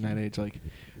remember being that age, like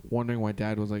wondering why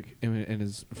Dad was like, and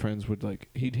his friends would like,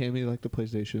 he'd hand me like the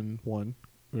PlayStation 1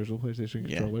 original PlayStation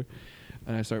controller,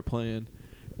 and I start playing.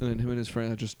 And then him and his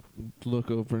friend, I just look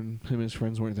over, and him and his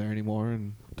friends weren't there anymore,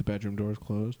 and the bedroom door's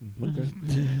closed. And, okay.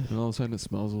 And all of a sudden, it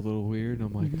smells a little weird, and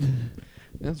I'm like,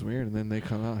 that's weird. And then they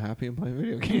come out happy and playing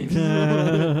video games.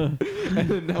 And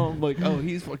then now I'm like, oh,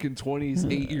 he's fucking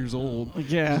 28 years old.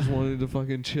 Yeah. Just wanted to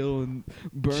fucking chill and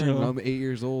burn. And I'm 8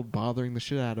 years old, bothering the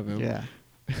shit out of him. Yeah.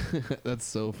 That's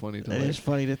so funny to me. It's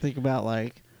funny to think about,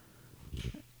 like,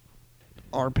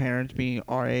 our parents being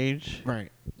our age.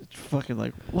 Right. It's fucking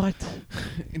like, what?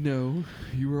 No,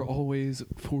 you were always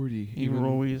 40. You were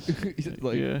always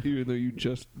like, even though you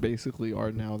just basically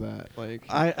are now that. Like,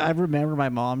 I remember my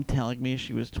mom telling me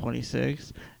she was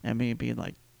 26 and me being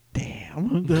like,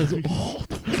 damn, that's old.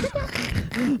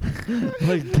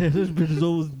 Like, damn, this bitch is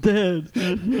almost dead.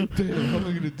 Damn, how am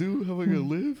I gonna do? How am I gonna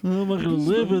live? How am I gonna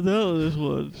live without this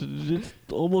one? It's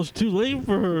almost too late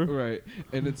for her. Right,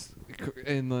 and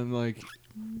then like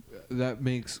that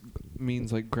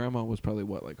means like grandma was probably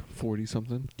what, like 40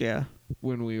 something. Yeah.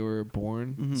 When we were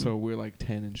born, Mm-hmm. so we were like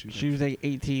 10, and she was like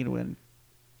 19 when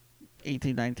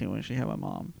she had my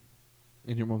mom.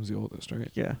 And your mom's the oldest, right?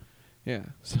 Yeah. Yeah.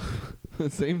 So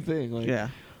same thing. Like, yeah.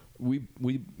 We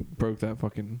broke that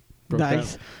fucking.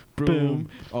 Nice. That. Boom.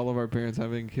 All of our parents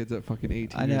having kids at fucking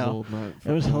 18 I know. years old. Not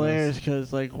it was hilarious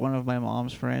because like one of my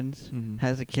mom's friends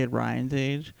has a kid Ryan's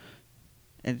age,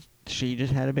 and she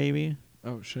just had a baby.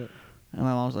 Oh shit. And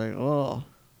my mom's like, oh,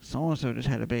 so and so just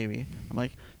had a baby. I'm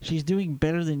like, she's doing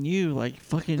better than you. Like,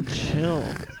 fucking chill.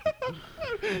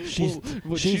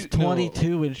 She's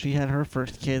 22 and she had her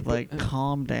first kid. Like,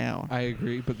 calm down. I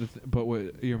agree, but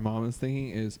what your mom is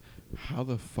thinking is, how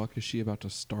the fuck is she about to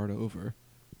start over?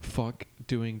 Fuck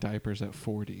doing diapers at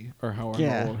 40 or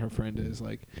however old her friend is.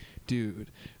 Like,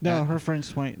 dude. No, her friend's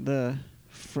 20. Her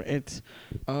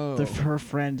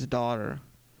friend's daughter.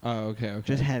 Oh, okay.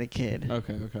 Just had a kid.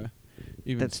 Okay.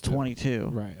 That's 22.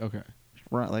 Right. Okay.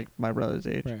 Right, like my brother's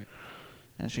age. Right.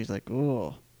 And she's like,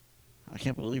 oh, I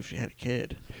can't believe she had a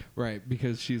kid. Right,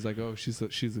 because she's like, oh, she's a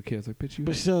kid. It's like, bitch, you.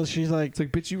 But still, she's like, it's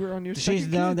like, bitch, you were on your. She's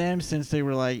known them since they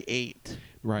were like 8.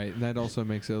 Right, and that also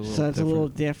makes it a little. So it's different. a little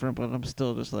different, but I'm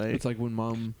still just like. It's like when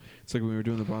mom. It's like when we were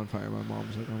doing the bonfire. My mom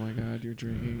was like, "Oh my god, you're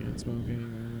drinking and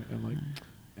smoking," and like,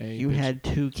 hey, you bitch. had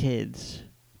 2 kids.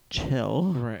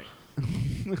 Chill. Right.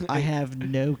 I have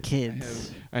no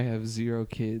kids. I have 0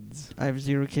 kids. I have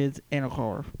 0 kids and a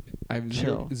car. I have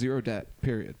zero debt.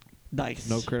 Period. Nice.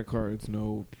 No credit cards.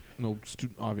 No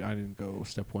student. I didn't go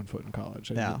step 1 foot in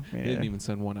college. I Yeah. didn't even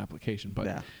send 1 application.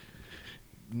 But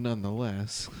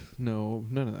nonetheless, no,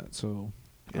 none of that. So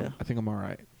I think I'm all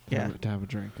right. To have a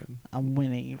drink and I'm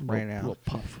winning right now. Little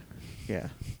puff. Yeah.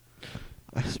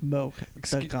 I smoke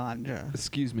the ganja.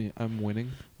 Excuse me, I'm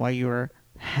winning. While you were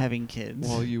having kids.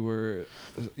 While you were,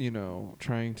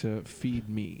 trying to feed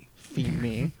me. Feed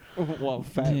me. While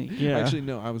fat. Yeah. Actually,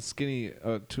 no, I was skinny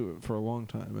for a long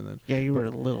time, and then. Yeah, you were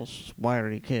a little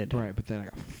wiry kid. Right, but then I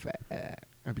got fat.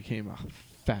 I became a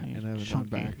fat, and I haven't gone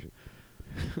back.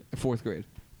 4th grade.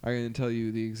 I can tell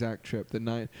you the exact trip. The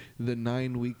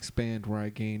 9-week span where I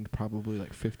gained probably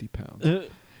like 50 pounds.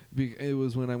 It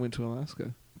was when I went to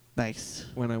Alaska. Nice.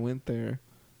 When I went there,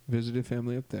 visited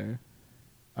family up there,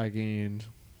 I came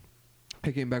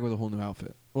back with a whole new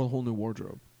outfit. Well, a whole new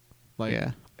wardrobe.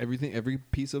 Like everything, every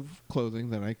piece of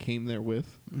clothing that I came there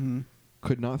with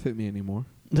could not fit me anymore.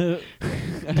 I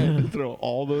had to throw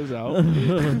all those out,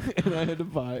 and I had to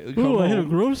buy. Oh, I had a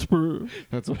growth spurt.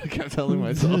 That's what I kept telling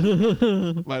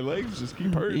myself. My legs just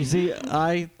keep hurting. You see,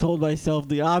 I told myself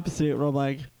the opposite. Where I'm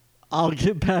like, I'll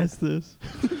get past this.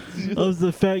 I was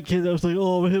the fat kid that was like,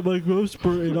 oh, I'm gonna hit my growth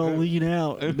spurt and I'll lean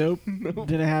out. Nope,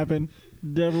 didn't happen.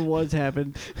 Never was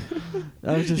happened.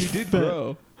 I was just. You did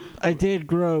grow. I did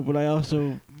grow, but I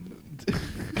also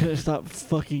couldn't stop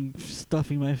fucking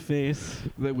stuffing my face.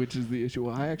 Which is the issue.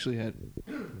 Well, I actually had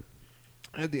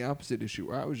the opposite issue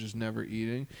where I was just never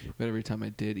eating, but every time I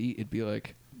did eat, it'd be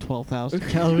like 12,000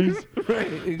 calories.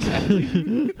 Right, exactly.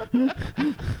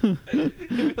 It'd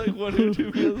be like 1 or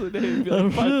 2 meals a day. It'd be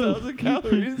like 5,000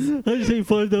 calories. I just ate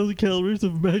 5,000 calories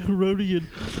of macaroni and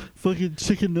fucking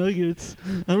chicken nuggets.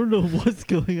 I don't know what's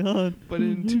going on. But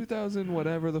in 2000,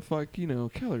 whatever the fuck,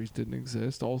 calories didn't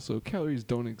exist. Also, calories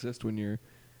don't exist when you're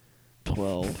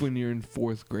 12. When you're in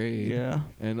 4th grade. Yeah.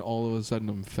 And all of a sudden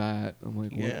I'm fat. I'm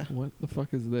like, Yeah. what the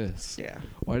fuck is this? Yeah.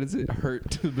 Why does it hurt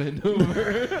to bend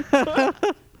over?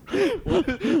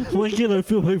 Why can't I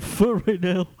feel my foot right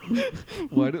now?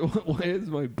 Why is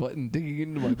my button digging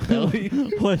into my belly?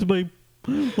 Why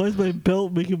is my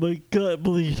belt making my gut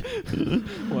bleed?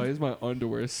 Why is my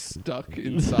underwear stuck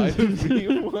inside of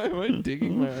me? Why am I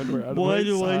digging my underwear out of my Why side?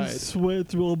 do I sweat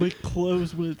through all my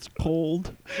clothes when it's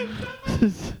cold?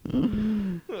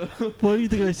 Why do you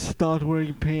think I stopped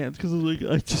wearing pants? Because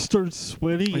I just started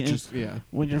sweating.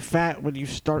 When you're fat, when you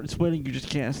start sweating, you just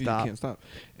can't stop. You can't stop.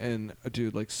 And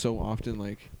dude, so often,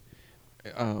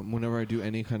 whenever I do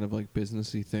any kind of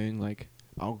businessy thing,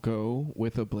 I'll go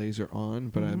with a blazer on,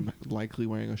 but I'm likely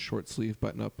wearing a short sleeve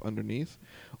button up underneath.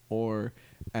 Or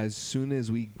as soon as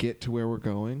we get to where we're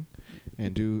going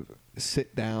and do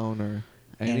sit down or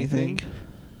anything.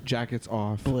 Jackets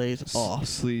off, blaze off,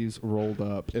 sleeves rolled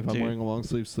up. If I'm wearing a long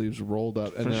sleeve, sleeves rolled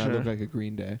up, and then I look like a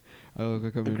Green Day. I look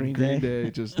like I'm in Green Day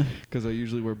just because I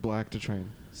usually wear black to try and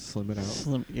slim it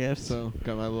out. Yes. So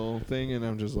got my little thing, and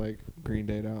I'm just Green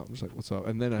Day'd out. I'm just like, what's up?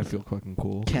 And then I feel fucking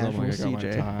cool. Casual I got CJ. my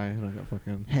tie, and I got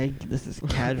fucking. Hey, this is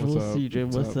casual what's up? CJ.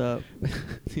 What's up?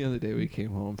 The other day we came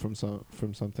home from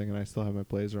something, and I still had my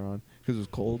blazer on because it was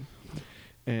cold.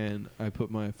 And I put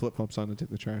my flip-flops on to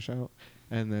take the trash out.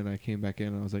 And then I came back in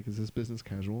and I was like, is this business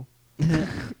casual?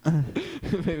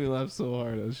 It made me laugh so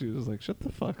hard. She was like, shut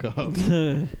the fuck up.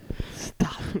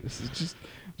 Stop. This is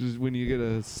just when you get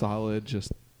a solid,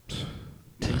 just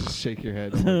shake your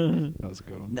head. That was a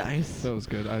good one. Nice. That was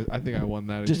good. I think I won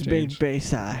that just exchange. made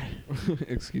Bayside.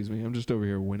 Excuse me. I'm just over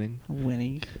here winning.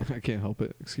 I can't help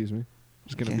it. Excuse me.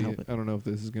 Just gonna be. I don't know if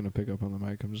this is gonna pick up on the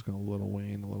mic. I'm just gonna Lil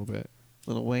Wayne a little bit.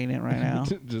 Little Wayne it right now.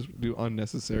 Just do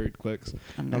unnecessary clicks.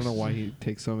 I don't know why he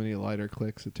takes so many lighter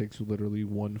clicks. It takes literally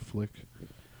one flick.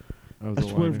 I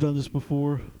swear I've done this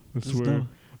before. I swear.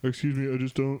 Excuse me, I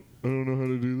don't know how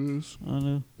to do this. I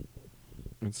know.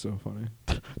 It's so funny.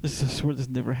 I swear this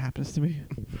never happens to me.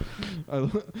 I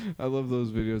love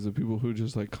those videos of people who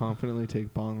just confidently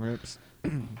take bong rips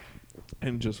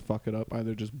and just fuck it up.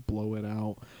 Either just blow it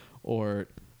out or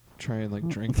try and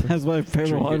drink. That's my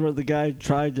favorite one where the guy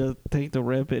tried to take the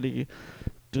rip and he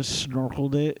just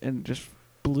snorkeled it and just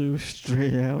blew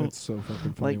straight out. It's so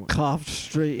fucking funny. Coughed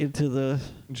straight into the.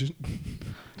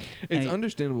 It's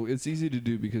understandable. It's easy to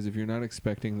do because if you're not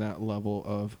expecting that level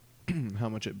of how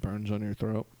much it burns on your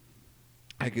throat,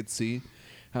 I could see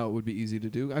how it would be easy to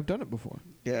do. I've done it before.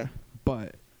 Yeah.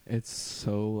 But it's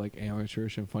so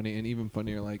amateurish and funny, and even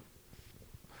funnier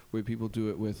where people do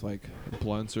it with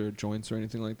blunts or joints or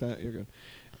anything like that. You're good.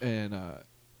 And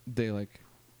they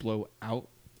blow out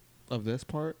of this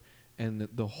part, and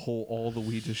all the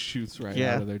weed just shoots right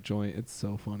out of their joint. It's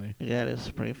so funny. Yeah, it is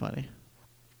pretty funny.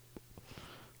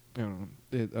 I don't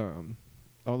know.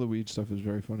 All the weed stuff is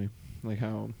very funny.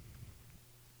 How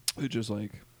it just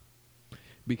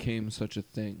became such a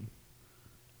thing.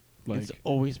 It's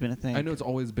always been a thing. I know it's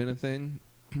always been a thing,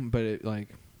 but it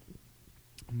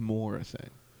more a thing.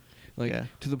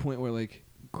 To the point where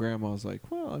grandma's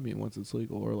well, I mean, once it's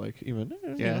legal, or even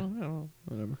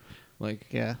whatever.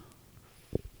 Yeah.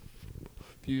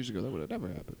 A few years ago, that would have never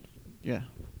happened. Yeah.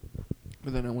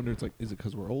 But then I wonder, is it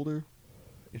because we're older,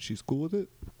 and she's cool with it,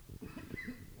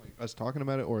 us talking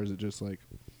about it, or is it just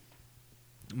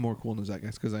more cool in the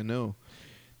zeitgeist? Because I know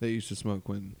they used to smoke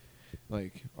when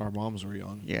our moms were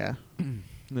young. Yeah. And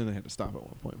then they had to stop at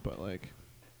one point, but I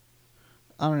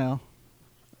don't know.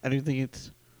 I do think it's.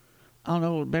 I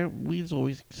don't know. Weed's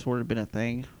always sort of been a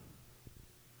thing.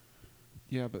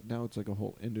 Yeah, but now it's a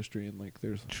whole industry, and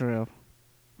there's. True.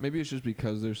 Maybe it's just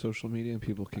because there's social media and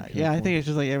people can. Yeah, I think it's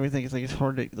just everything. It's it's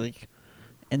hard to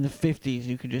In the 50s,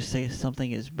 you could just say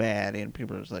something is bad, and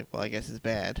people are just well, I guess it's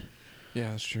bad.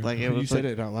 Yeah, that's true. You said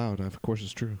it out loud. Of course,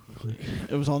 it's true.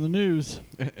 It was on the news.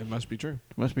 It must be true.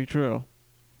 It must be true.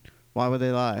 Why would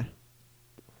they lie?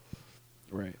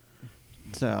 Right.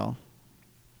 So,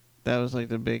 that was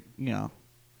the big,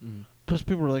 Plus,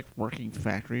 people were working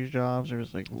factory jobs. It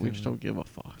was we just don't give a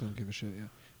fuck. Don't give a shit. Yeah,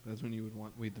 that's when you would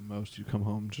want weed the most. You come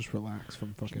home, just relax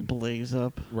from fucking blaze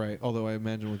up. Right. Although I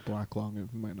imagine with black lung,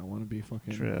 it might not want to be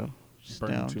fucking true.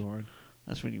 Burning too hard.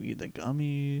 That's when you eat the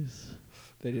gummies.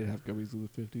 They did have gummies in the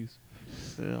 50s.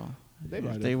 Still,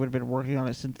 They would have been working on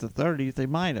it since the 30s. They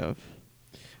might have.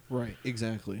 Right,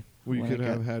 exactly. We When could it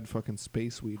have got- had fucking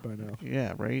space weed by now.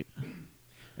 Yeah, right.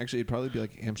 Actually, it'd probably be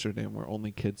like Amsterdam, where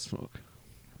only kids smoke.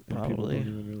 And people Probably. don't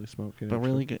even really smoke it. But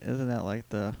actually. really, isn't that like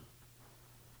the?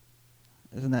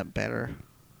 Isn't that better?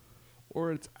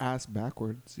 Or it's ass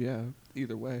backwards. Yeah,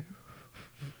 either way.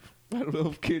 I don't know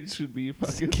if kids should be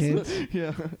fucking... Kids?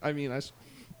 Yeah, I mean,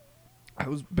 I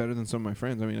was better than some of my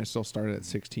friends. I mean, I still started at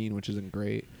 16, which isn't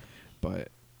great. But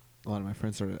a lot of my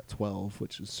friends started at 12,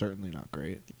 which is certainly not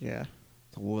great. Yeah,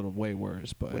 It's a little way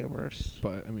worse, but... way worse.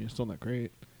 But, I mean, it's still not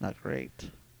great. Not great.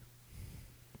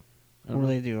 I What don't do know.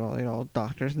 they do? Are they all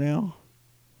doctors now?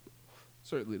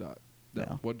 Certainly not.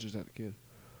 No. What just had a kid?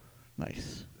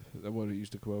 Nice. That one who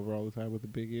used to come over all the time with the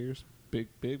big ears? Big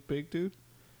dude?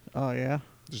 Oh yeah,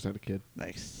 Just had a kid.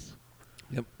 nice.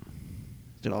 Yep.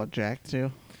 Did all jacked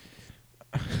too?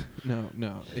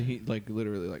 No. He, like,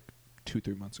 literally, like,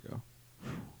 2-3 months ago.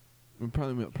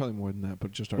 Probably more than that,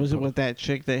 but just... Was it with that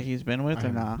chick that he's been with I or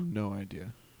have not? no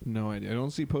idea. No idea. I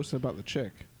don't see posted about the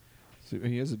chick. So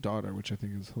he has a daughter, which I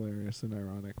think is hilarious and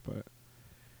ironic, but...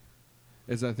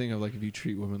 It's that thing of, like, if you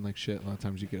treat women like shit, a lot of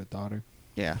times you get a daughter.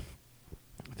 Yeah.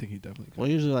 I think he definitely... Well,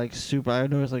 usually like I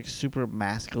noticed like super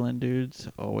masculine dudes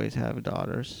always have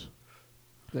daughters.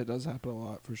 That does happen a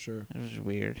lot, for sure. It was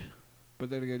weird. But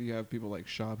then again, you have people like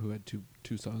Shab who had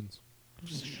two sons.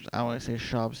 I want to say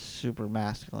Shab's super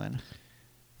masculine.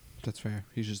 That's fair.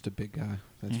 He's just a big guy.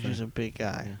 That's He's fair. just a big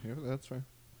guy. Yeah, that's fair.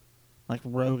 Like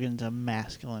Rogan's a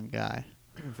masculine guy.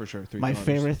 For sure. 3 My daughters.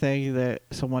 favorite thing that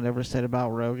someone ever said about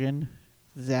Rogan,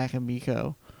 Zach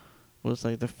Amico, was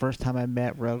like the first time I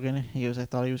met Rogan, he goes, I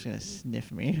thought he was going to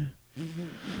sniff me.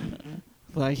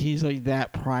 Like, he's like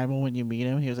that primal when you meet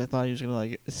him. He goes, I thought he was going to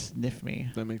like sniff me.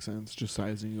 That makes sense. Just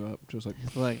sizing you up. Just like...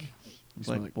 Like, You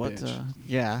smell like, like what? bitch.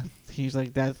 Yeah. He's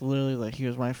like, that's literally like, he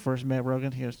was when I first met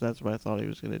Rogan. He goes, that's what I thought he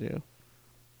was going to do.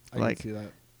 I like, can see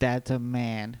that. That's a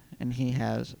man, and he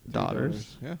has 3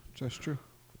 daughters. Yeah, that's true.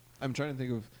 I'm trying to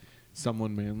think of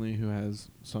someone manly who has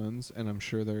sons, and I'm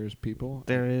sure there's people.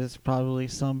 There is probably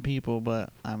some people,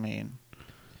 but I mean,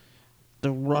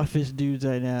 the roughest dudes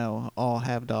I know all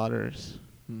have daughters.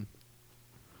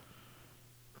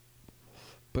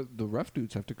 But the rough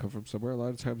dudes have to come from somewhere. A lot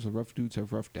of times the rough dudes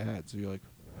have rough dads. So you're like,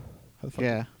 how the fuck?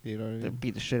 Yeah. You know what I They mean?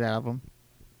 beat the shit out of them.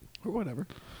 Or whatever.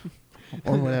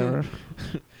 Or whatever.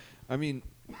 I mean,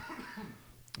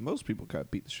 most people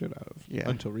got beat the shit out of Yeah.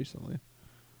 until recently.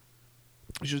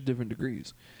 It's just different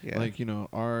degrees. Yeah. Like, you know,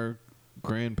 our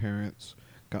grandparents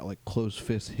got like close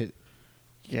fist hit.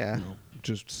 Yeah. You know,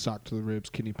 just sock to the ribs,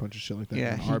 kidney punches, shit like that.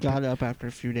 Yeah, And he got up after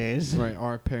a few days. Right,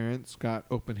 our parents got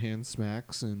open hand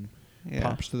smacks and Yeah.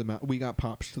 pops to the mouth. We got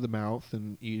pops to the mouth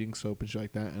and eating soap and shit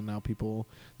like that. And now people,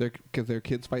 their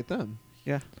kids fight them.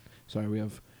 Yeah. Sorry, we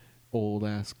have old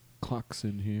ass clocks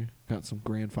in here. Got some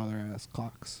grandfather ass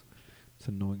clocks. It's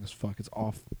annoying as fuck. It's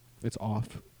off. It's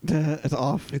off. It's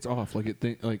off. It's off.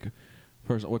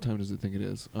 First, what time does it think it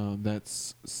is?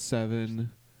 That's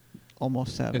 7.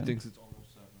 Almost 7. It thinks it's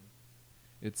almost 7.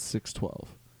 It's 6:12.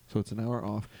 So it's an hour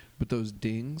off. But those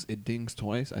dings, it dings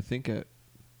twice. I think at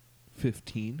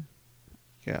 15.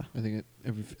 Yeah. I think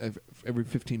at every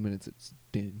 15 minutes it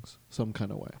dings some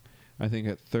kind of way. I think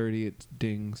at 30 it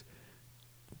dings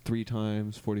 3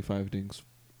 times, 45 dings.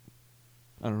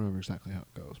 I don't remember exactly how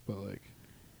it goes, but like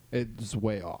it's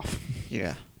way off.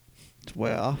 Yeah. It's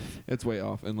way off. It's way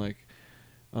off, and like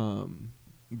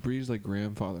Bree's like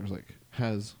grandfather's like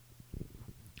has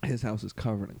his house is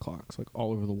covered in clocks like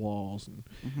all over the walls and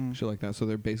Mm-hmm. shit like that. So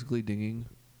they're basically dinging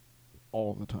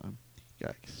all the time,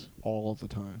 Yikes. all the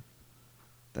time.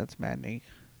 That's maddening.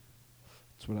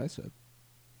 That's what I said.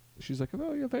 She's like,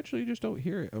 oh, eventually you just don't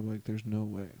hear it. I'm like, there's no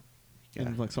way. Yeah.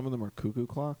 And like some of them are cuckoo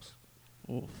clocks.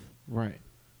 Oof. Right.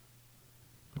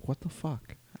 Like what the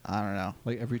fuck? I don't know.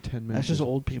 Like every 10 minutes. That's just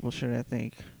old people shit, I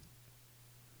think.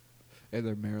 And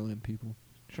they're Maryland people.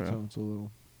 True. So it's a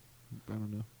little, I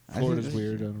don't know. I think Florida's this-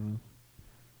 weird. I don't know.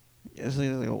 It's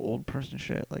like old person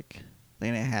shit. Like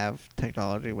they didn't have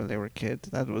technology when they were kids.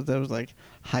 That was like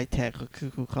high tech. A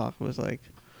cuckoo clock was like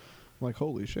Like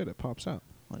holy shit, it pops out.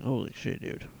 holy shit,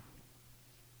 dude.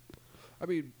 I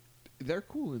mean, they're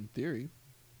cool in theory,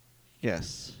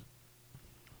 Yes.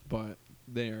 but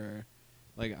they're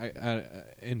like I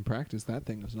in practice that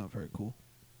thing is not very cool.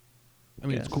 I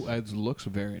mean, it's Yes. cool. It looks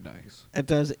very nice. It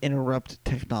does interrupt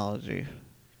technology,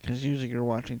 because usually you're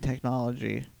watching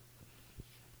technology,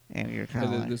 and you're kind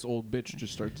And of then this old bitch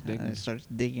just starts and digging. it starts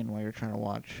digging while you're trying to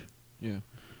watch Yeah.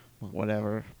 Well,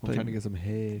 whatever. I'm trying to get some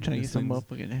head. trying to get This some thing's-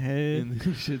 motherfucking head. And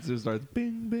the shit just starts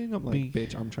bing, bing. I'm like, Bing.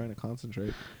 bitch, I'm trying to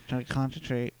concentrate. Trying to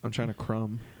concentrate. I'm trying to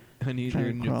crumb. I need Trying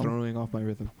you're to crumb. throwing off my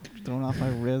rhythm. Throwing off my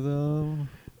rhythm.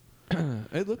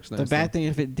 It looks nice. The bad thing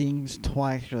if it dings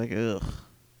twice, you're like, ugh.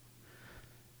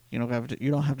 You don't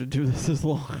have to do this as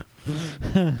long.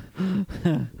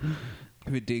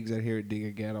 If it dings, I hear it ding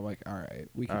again. I'm like, all right,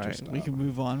 we can just stop. We can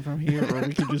move on from here, or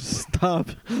we can just stop.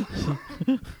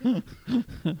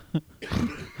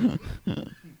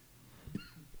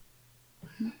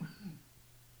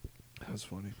 That was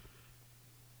funny.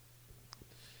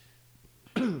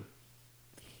 I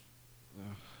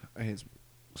hate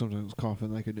sometimes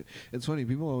coughing like a. It's funny.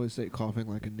 People always say coughing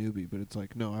like a newbie, but it's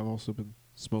like, no, I've also been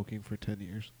smoking for 10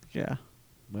 years. Yeah.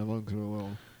 My lungs are a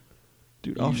little.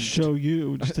 Dude, I'll show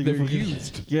you. Just take They're a fucking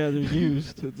used. Yeah, they're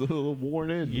used. It's a little worn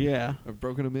in. Yeah. I've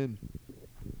broken them in.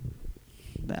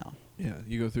 Now. Yeah,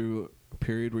 you go through a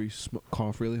period where you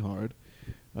cough really hard,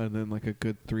 and then like a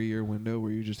good 3-year window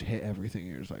where you just hit everything.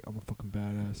 You're just like, I'm a fucking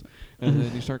badass, and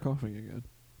then you start coughing again,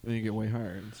 and you get way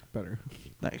higher, and it's better.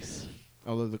 Nice.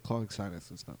 Although the clogged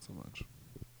sinus is not so much.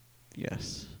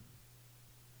 Yes.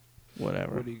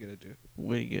 Whatever. What are you gonna do?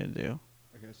 What are you gonna do?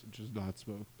 I guess just not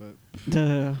smoke, but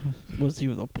What's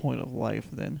even the point of life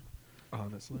then?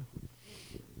 honestly,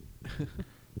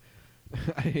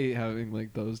 I hate having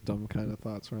like those dumb kind of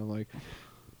thoughts where I'm like,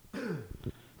 I'm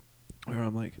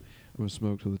gonna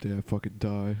smoke till the day I fucking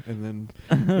die, and then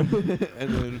and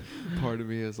then part of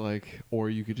me is like, or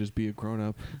you could just be a grown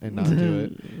up and not do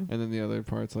it, and then the other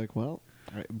part's like, well,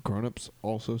 grown ups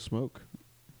also smoke.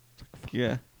 It's like, fuck,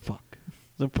 Yeah. fuck.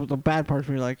 The bad part's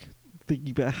where you're like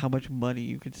thinking about how much money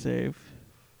you could save.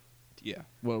 Yeah.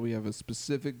 Well, we have a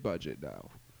specific budget now.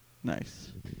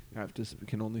 Nice. We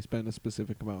can only spend a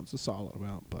specific amount. It's a solid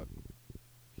amount, but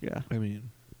Yeah. I mean,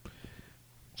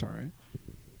 it's all right.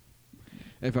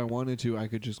 If I wanted to, I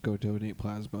could just go donate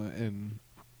plasma and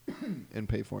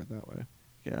pay for it that way.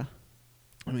 Yeah.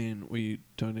 I mean, we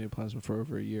donate plasma for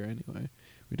over a year anyway.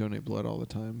 We donate blood all the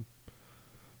time,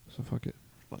 so fuck it.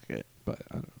 Fuck it. But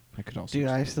I don't know. I could also. Dude,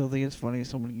 I still think it's funny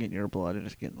someone getting your blood and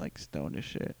just getting like stoned as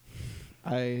shit.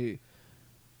 I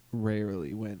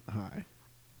rarely went high,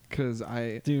 cause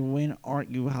Dude, when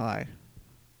aren't you high?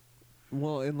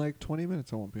 Well, in like 20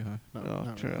 minutes I won't be high.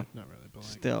 Not true. Really, not really, but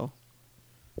like Still.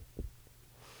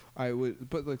 I would,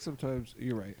 but like sometimes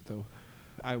you're right though.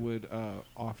 I would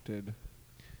often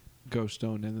go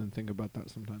stoned and then think about that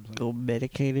sometimes. Like, Go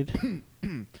medicated.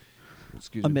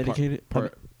 excuse me. Unmedicated.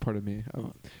 Part of me.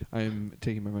 I'm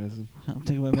taking my medicine. I'm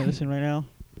taking my medicine right now.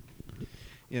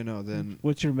 Yeah, no. Then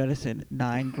What's your medicine?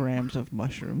 9 grams of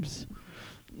mushrooms.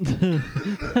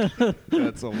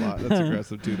 that's a lot. That's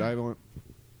aggressive, dude. I want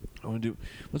to do.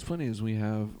 What's funny is we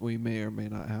may or may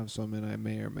not have some, and I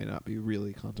may or may not be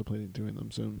really contemplating doing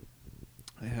them soon.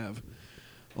 I have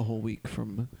a whole week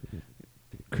from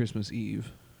Christmas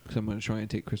Eve, because I'm going to try and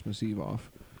take Christmas Eve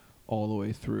off all the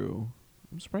way through.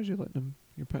 I'm surprised you're petting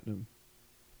him.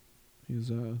 He's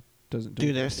doesn't do.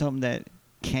 Dude, there's something that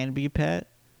can be pet.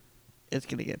 It's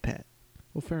gonna get pet.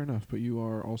 Well, fair enough, but you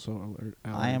are also allergic.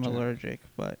 I am allergic,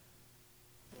 but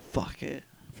fuck it.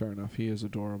 Fair enough. He is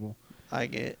adorable. I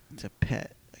get to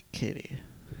pet a kitty.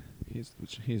 He's the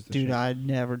Dude, shit. I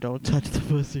never don't touch the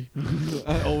pussy.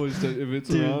 I always touch. If it's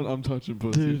Dude. around, I'm touching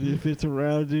pussy. Dude, if it's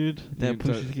around, dude, that You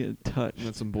pussy's getting touched.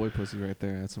 That's some boy pussy right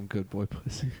there. That's some good boy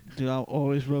pussy. Dude, I'm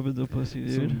always rubbing the pussy,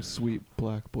 dude. Some sweet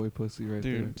black boy pussy right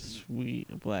Dude, sweet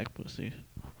black pussy. there.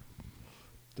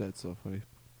 That's so funny.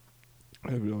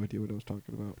 I have no idea what I was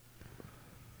talking about.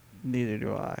 Neither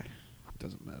do I.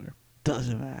 Doesn't matter.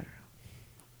 Doesn't matter.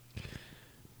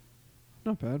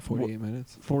 Not bad. 48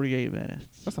 minutes. 48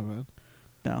 minutes. That's not bad.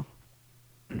 No.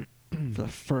 For the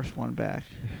first one back.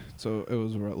 So it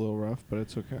was a little rough, but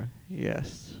it's okay.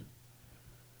 Yes.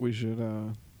 We should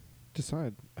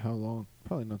decide how long.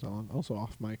 Probably not that long. Also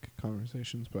off mic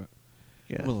conversations, but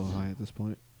Yes. I'm a little high at this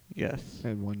point. Yes.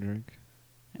 And one drink.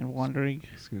 And wondering.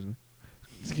 Excuse me.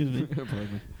 Excuse me.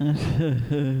 Pardon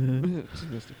me.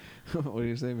 Just what do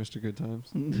you say, Mr. Good Times?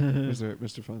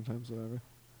 Mr. Fun Times, whatever.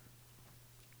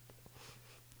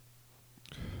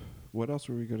 What else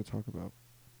were we going to talk about?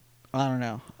 I don't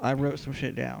know. I wrote some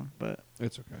shit down, but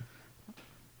It's okay.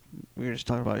 we were just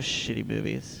talking about shitty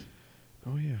movies.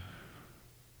 Oh, yeah.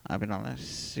 I've been on a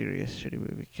serious shitty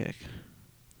movie kick.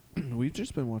 We've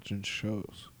just been watching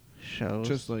shows. Shows.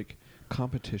 Just like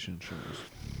competition shows.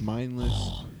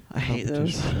 Mindless I hate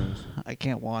those. competition shows. I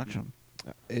can't watch them.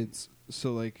 It's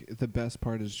so like the best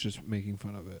part is just making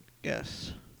fun of it.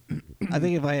 Yes. I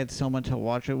think if I had someone to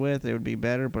watch it with, it would be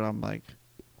better, but I'm like...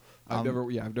 I've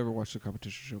never watched a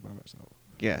competition show by myself.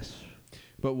 Yes.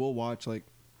 But we'll watch like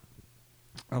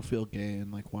I'll feel gay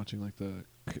and like watching like the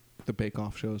Bake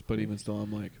Off shows, but even still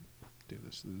I'm like, dude,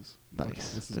 this is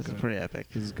Nice. This is This is good. pretty epic.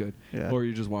 This is good. Yeah. Or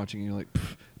you're just watching and you're like,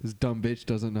 this dumb bitch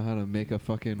doesn't know how to make a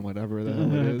fucking whatever the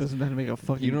hell it is. Doesn't know how to make a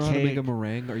fucking You don't know how to make a cake.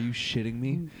 meringue? Are you shitting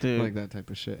me? Dude. Like that type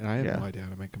of shit. And I have Yeah. no idea how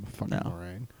to make a fucking No.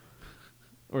 meringue.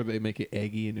 Or they make it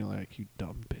eggy and you're like, you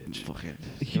dumb bitch. Fucking.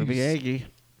 It's gonna be eggy.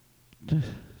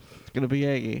 It's gonna be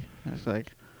eggy. And it's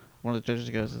like, one of the judges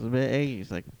goes, it's a bit eggy.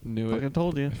 He's like, Knew fucking it.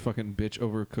 told you. Fucking bitch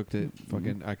overcooked it.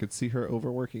 Fucking, I could see her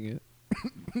overworking it.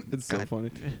 It's so God.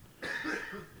 funny.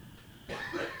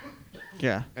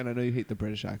 Yeah. And I know you hate the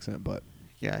British accent, but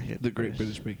Yeah. I hate the Great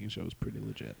British Baking Show is pretty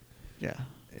legit. Yeah.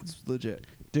 It's legit.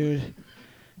 Dude,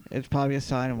 it's probably a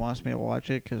sign it wants me to watch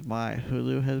it because my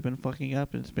Hulu has been fucking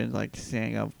up. It's been like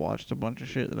saying I've watched a bunch of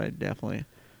shit that I definitely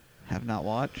have not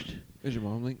watched. Is your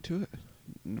mom linked to it?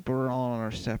 But we're all on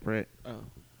our separate. Oh.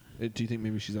 Do you think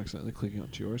maybe she's accidentally clicking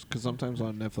onto yours? Because sometimes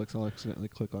on Netflix I'll accidentally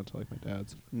click onto like my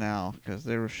dad's. Now, because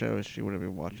there were shows she wouldn't be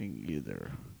watching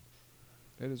either.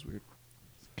 It is weird.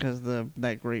 Because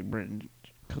that Great Britain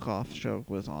cook-off show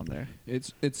was on there.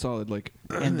 It's solid. Like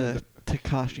And the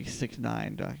Tekashi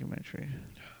 6ix9ine documentary.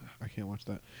 I can't watch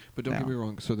that. But don't No. get me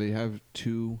wrong. So they have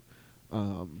two,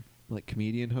 like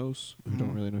comedian hosts who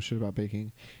don't Mhm. really know shit about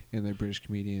baking, and they're British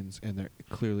comedians, and they're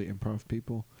clearly improv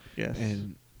people, Yes.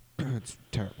 and it's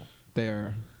terrible.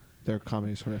 Their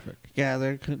comedy's horrific. yeah,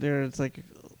 they're it's like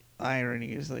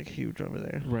irony is like huge over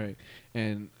there. Right.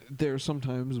 And there are some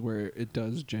times where it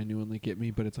does genuinely get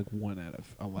me, but it's like 1 out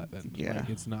of 11. Yeah. Like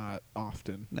it's not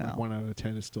often. No. Like 1 out of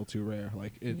 10 is still too rare.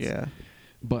 Like it's Yeah.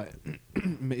 But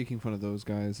making fun of those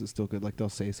guys is still good. Like they'll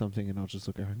say something and I'll just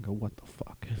look at her and go, "What the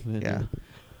fuck?" And then,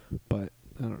 Yeah. But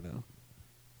I don't know.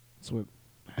 That's what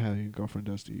having a girlfriend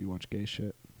does to you. You watch gay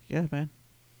shit. Yeah, man.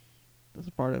 That's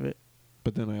a part of it.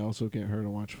 But then I also get her to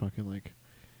watch fucking like,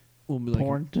 well, like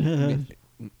Porn.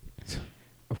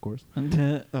 of course.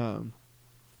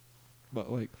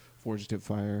 But like Fugitive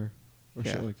Fire or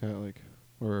Yeah. shit like that, like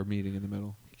or a Meeting in the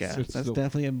Middle. Yeah, It's that's still-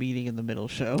 definitely a meeting in the middle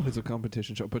show. It's a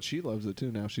competition show, but she loves it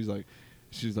too. Now she's like,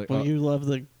 Well, you love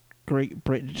the Great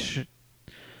British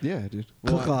yeah, dude.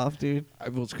 Well, cook-off, dude.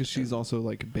 well, it's because she's also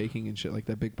like baking and shit. Like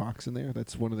that big box in there.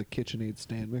 That's one of the KitchenAid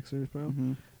stand mixers, bro.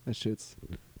 Mhm. That shit's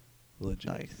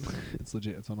legit. Nice. It's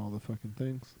legit. It's on all the fucking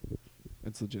things.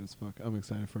 It's legit as fuck. I'm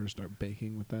excited for her to start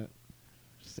baking with that.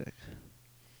 Sick.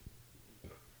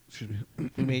 Excuse me.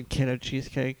 We made keto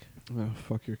cheesecake. Oh,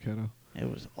 fuck your keto. It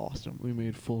was awesome. We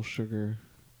made full sugar.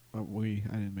 I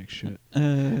didn't make shit.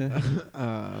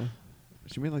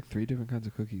 She made like 3 different kinds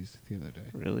of cookies the other day.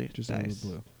 Really Just out of nice. the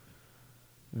blue.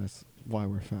 That's why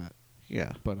we're fat,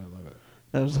 Yeah, but I love it.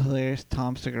 that was a hilarious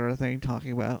Tom Segura thing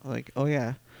talking about like, oh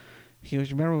yeah, he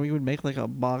was remember we would make like a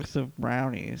box of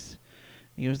brownies.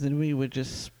 He goes, then we would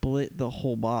just split the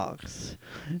whole box,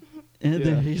 and Yeah.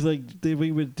 then he's like, then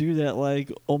we would do that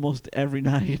like almost every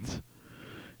night.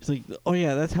 He's like, oh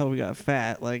yeah, that's how we got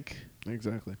fat. Like,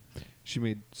 Exactly. She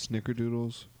made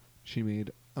snickerdoodles. She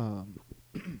made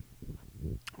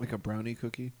like a brownie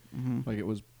cookie. mhm. Like it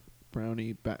was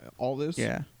brownie all this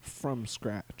Yeah, from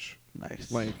scratch.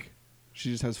 nice. Like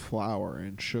she just has flour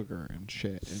and sugar and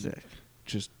shit and sick.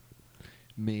 just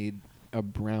made a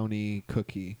brownie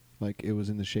cookie. Like it was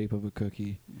in the shape of a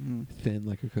cookie, Mhm. thin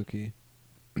like a cookie,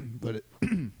 but it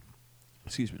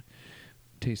excuse me,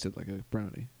 tasted like a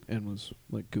brownie and was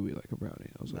like gooey like a brownie.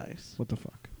 I was like, Nice, what the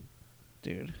fuck?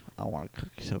 dude. I want a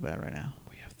cookie so bad right now.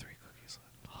 We have 3 cookies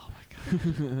left. Oh my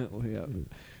god, Well, yeah.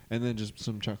 And then just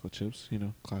some chocolate chips, you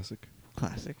know, classic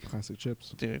classic, chips.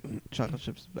 dude. Chocolate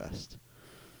chips the best.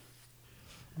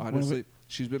 Honestly,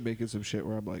 she's been making some shit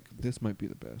where I'm like, this might be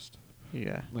the best.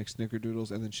 Yeah. Like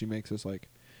snickerdoodles, and then she makes this like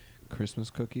Christmas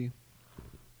cookie.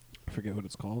 I forget what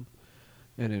it's called.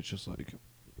 And it's just like,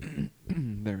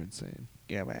 they're insane.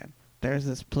 Yeah, man. There's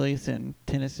this place in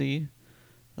Tennessee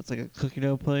that's like a cookie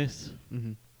dough place.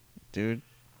 Mm-hmm. Dude,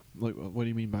 Like, what do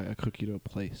you mean by a cookie dough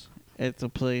place? it's a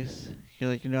place. You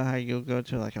like, you know how you'll go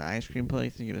to like an ice cream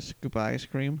place and you get a scoop of ice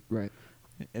cream? Right.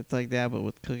 It's like that, but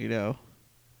with cookie dough.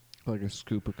 Like a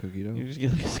scoop of cookie dough? You just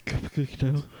get like a scoop of cookie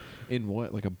dough In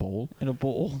what? Like a bowl? in a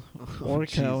bowl or a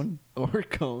jeez. cone. Or a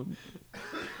cone.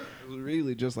 It was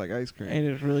really just like ice cream. And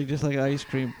it's really just like ice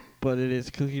cream, but it is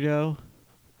cookie dough.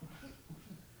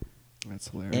 That's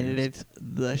hilarious. And it's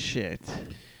the shit.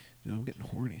 Dude, I'm getting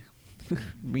horny.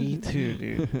 Me too,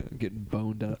 dude. I'm getting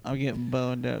boned up. I'm getting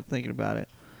boned up thinking about it.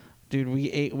 Dude,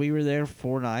 we were there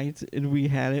 4 nights and we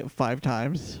had it 5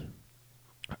 times.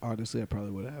 Honestly, I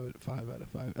probably would have it 5 out of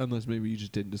 5. Unless maybe you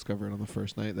just didn't discover it on the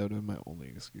first night. That would have been my only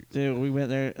excuse. Dude, we went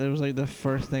there. It was like the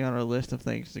first thing on our list of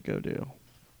things to go do.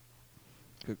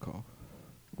 Good call.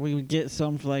 we would get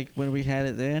some for like when we had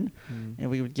it then, Mm. and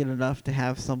we would get enough to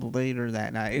have some later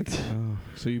that night. Oh,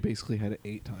 so you basically had it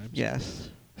 8 times. Yes.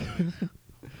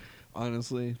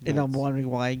 Honestly. And I'm that's- wondering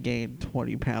why I gained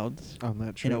 20 pounds on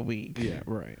that trip. in a week. Yeah,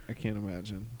 right. I can't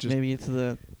imagine. Just Maybe it's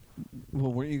the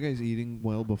well, weren't you guys eating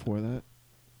well before that?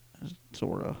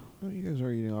 sort of Well, you guys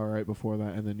were eating all right before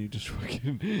that, and then you just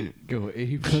fucking go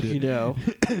ape cookie shit. dough.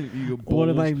 You go One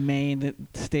of bowls- my main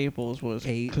staples was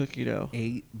Eight- cookie dough.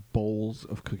 8 bowls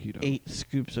of cookie dough. 8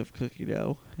 scoops of cookie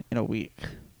dough in a week.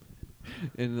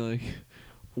 And like,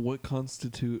 what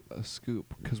constitute a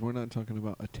scoop? Because we're not talking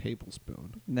about a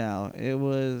tablespoon. No, it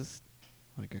was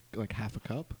Like half a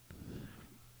cup.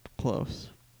 close.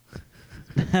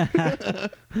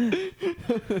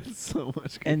 That's so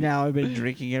much. And now I've been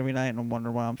drinking every night and I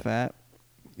wonder why I'm fat.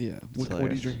 Yeah. It's What are you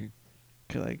hilarious. drinking?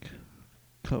 Like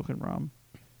Coke and rum.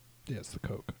 Yeah, it's the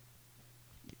Coke.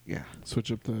 Yeah.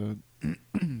 Switch up the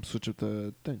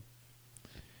thing.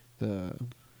 The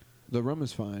rum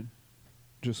is fine.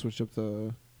 Just switch up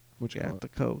the Yeah, the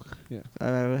Coke. Yeah. I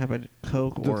have a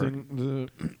Coke or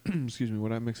Excuse me.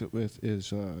 What I mix it with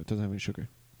is it doesn't have any sugar.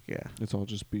 yeah. It's all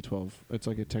just B12. It's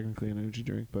like technically an energy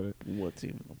drink, but What's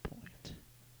even the point?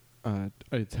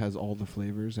 it has all the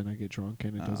flavors, and I get drunk,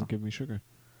 and it Oh. doesn't give me sugar.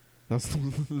 That's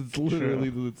literally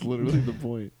the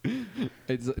point.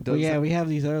 It Well, does yeah, we have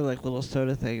these other like little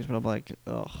soda things, but I'm like,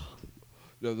 ugh.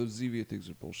 No, those Zevia things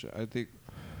are bullshit. I think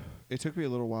it took me a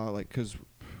little while, like, because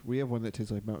we have one that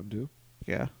tastes like Mountain Dew.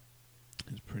 Yeah.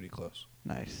 It's pretty close.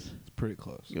 Nice. It's pretty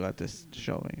close. You have to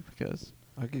show me because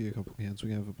I'll give you a couple cans.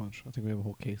 We have a bunch. I think we have a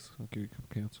whole case. I'll give you a couple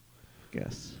cans.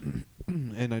 yes.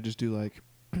 And I just do like,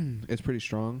 it's pretty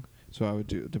strong. So I would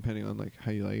do, depending on like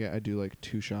how you like it, I do like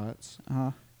 2 shots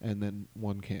Uh and then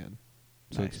 1 can.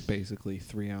 So it's Nice. basically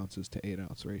 3 ounces to 8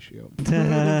 ounce ratio.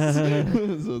 huh.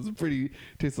 So it's pretty,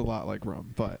 tastes a lot like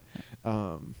rum, but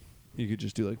you could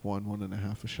just do like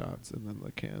 1.5 shots and then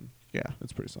the can. Yeah.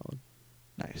 It's pretty solid.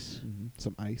 Nice.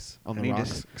 Some ice on I the need to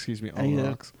rocks. s- Excuse me, I on need the to-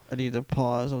 rocks. I need to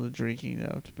pause on the drinking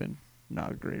though. It's been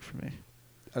not great for me.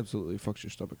 Absolutely fucks your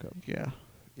stomach up. Yeah.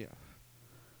 Yeah.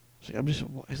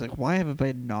 It's like, why have I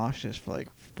been nauseous for like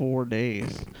 4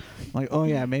 days? I'm like, oh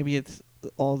yeah, maybe it's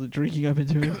all the drinking I've been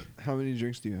doing. How many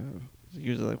drinks do you have? It's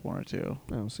usually like 1 or 2.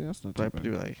 Oh, see, that's not But I too bad.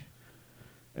 do like,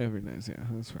 Every night, yeah,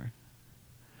 that's fair.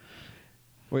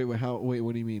 Wait,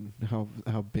 what do you mean?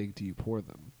 How big do you pour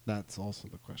them? That's also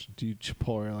the question. Do you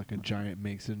pour like a giant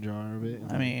mason jar of it?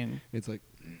 I mean, it's like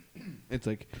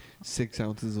 6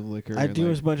 ounces of liquor. I and do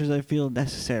like, as much as I feel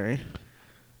necessary.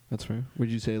 That's fair. Would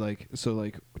you say like so?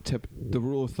 Like the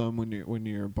rule of thumb when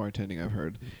you're bartending, I've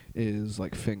heard, is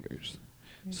like fingers.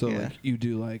 So Yeah. like you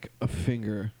do like a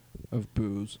finger of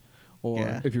booze, or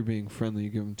Yeah. if you're being friendly, you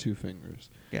give them 2 fingers.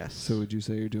 Yes. So would you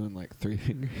say you're doing like 3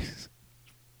 fingers?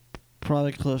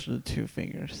 Probably closer to 2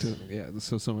 fingers. Yeah,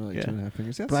 so somewhere like Yeah. 2.5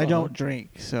 fingers. That's But I solid. don't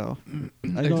drink, so I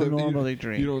Except don't you- normally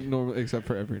drink. You don't normally, except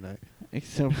for every night.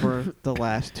 Except for the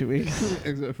last 2 weeks.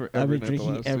 Except for I've every been night the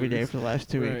drinking last every 2 day weeks. for the last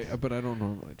 2 weeks. Right, but I don't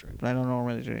normally drink. But I don't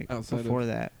normally drink Outside of- before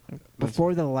that.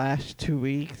 Before the last 2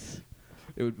 weeks,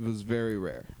 Was very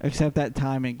rare. except that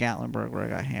time in Gatlinburg where I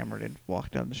got hammered and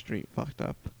walked down the street fucked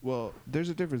up. Well, there's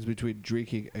a difference between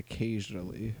drinking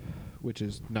occasionally, which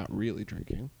is not really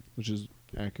drinking, which is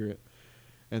accurate,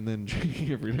 and then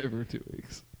drinking every day for 2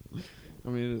 weeks. I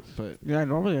mean, but Yeah,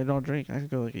 normally I don't drink. I could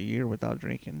go like a year without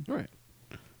drinking. right.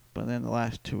 But then the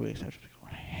last 2 weeks I've just been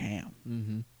going ham.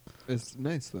 Mm-hmm. It's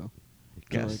nice though.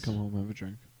 To Yes. like come home and have a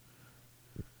drink.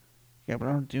 Yeah, but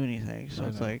I don't do anything, so I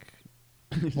it's know. like,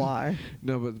 why?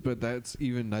 No, but that's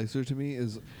even nicer to me.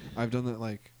 Is I've done that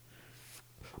like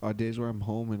on days where I'm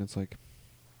home and it's like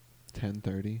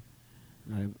 10:30,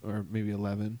 or maybe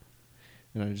 11,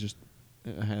 and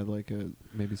I had like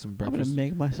maybe some I'm breakfast. gonna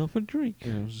make myself a drink.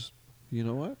 And I was just, you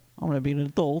know what? I'm gonna be an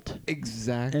adult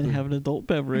Exactly. and have an adult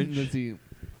beverage That's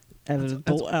at an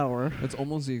adult hour. That's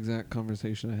almost the exact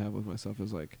conversation I have with myself.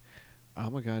 Is like,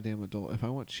 I'm a goddamn adult. If I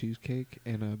want cheesecake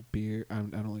and a beer, I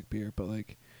don't like beer, but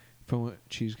like, if I want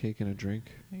cheesecake and a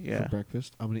drink Yeah. for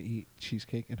breakfast, I'm gonna eat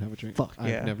cheesecake and have a drink. Fuck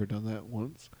yeah. I've never done that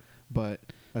once, but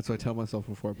that's what I tell myself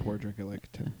before I pour a drink at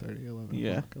like 10:30, 11 Yeah.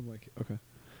 o'clock. I'm like, okay.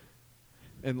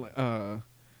 And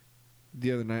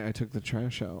the other night I took the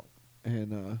trash out,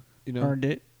 and you know, Earned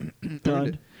it. earned Done.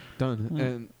 it. Done. Hmm.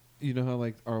 And you know how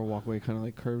like our walkway kind of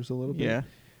like curves a little bit. Yeah.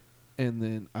 And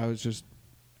then I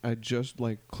just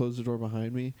like closed the door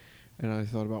behind me, and I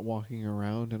thought about walking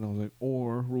around, and I was like,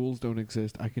 or rules don't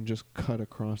exist. I can just cut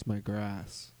across my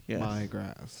grass. Yes. My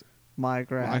grass. My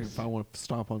grass. If I want to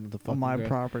stop on the on fucking my grass,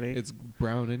 property. it's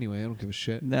brown anyway. I don't give a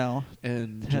shit. No.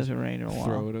 And It just hasn't rained in a while.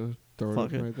 throw throw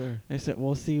Fuck it it. right there. They said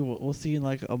we'll see in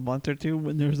like a month or two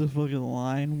when there's a fucking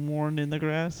line worn in the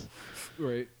grass.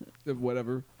 Right.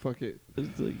 Whatever. Fuck it.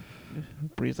 It's like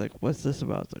Bree's like, what's this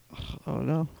about? It's like, I don't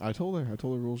know. I told her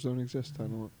rules don't exist. I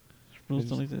don't. Rules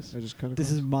don't exist. I just kind of.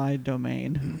 This is my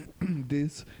domain.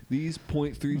 these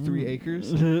 0.33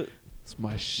 acres. This It's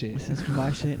my shit. is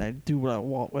my shit, and I do what I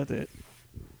want with it.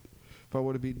 If I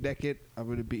would to be naked, I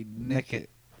would be naked.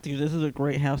 Dude, this is a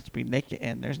great house to be naked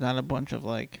in. There's not a bunch of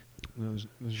like No, there's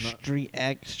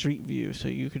not. street view, so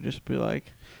you could just be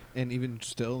like, And even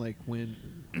still, like when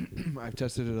I've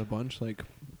tested it a bunch, like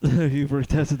you've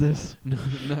retested this.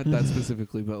 not that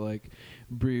specifically, but like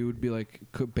Brie would be like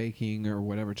baking or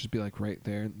whatever, just be like right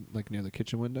there, like near the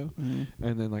kitchen window, Mm.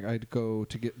 and then like I'd go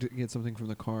to get something from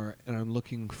the car, and I'm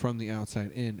looking from the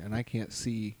outside in, and I can't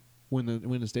see when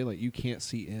it's daylight. You can't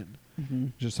see in. Mm-hmm.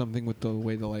 Just something with the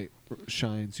way the light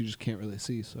shines, you just can't really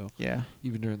see. So Yeah.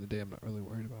 even during the day, I'm not really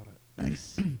worried about it.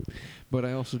 Nice. But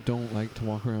I also don't like to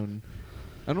walk around.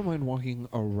 I don't mind walking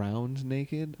around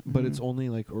naked, but it's Mhm. only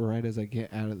like right as I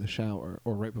get out of the shower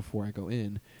or right before I go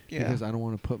in, because I don't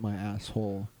want to put my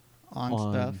asshole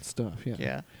on stuff. Yeah.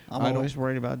 Yeah. I'm I don't- always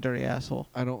worried about dirty asshole.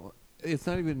 I don't. It's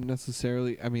not even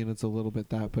necessarily. I mean, it's a little bit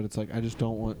that, but it's like I just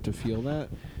don't want to feel that,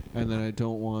 and then I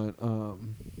don't want.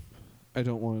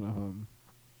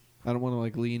 I don't want to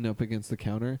like lean up against the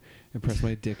counter and press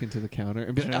my dick into the counter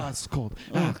and be like, Sure. ah, it's cold.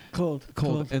 Oh, Ah, cold.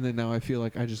 cold. And then now I feel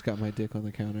like I just got my dick on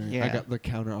the counter. I Yeah. got the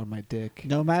counter on my dick.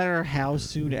 No matter how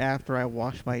soon after I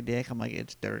wash my dick, I'm like,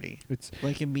 it's dirty. It's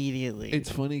Like immediately. it's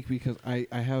funny because I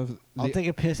have. I'll take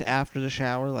a piss after the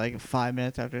shower, like 5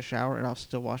 minutes after the shower, and I'll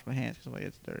still wash my hands because I'm like,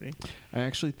 it's dirty. I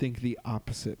actually think the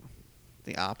opposite.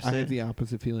 The opposite. I have the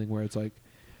opposite feeling where it's like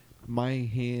my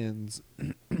hands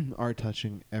are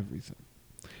touching everything.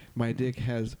 My dick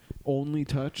has only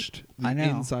touched the I know.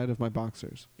 inside of my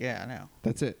boxers. Yeah, I know.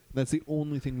 That's it. That's the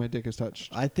only thing my dick has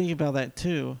touched. I think about that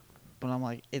too, but I'm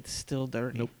like, it's still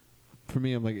dirty. Nope. For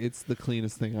me, I'm like, it's the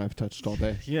cleanest thing I've touched all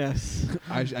day. Yes.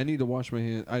 I need to wash my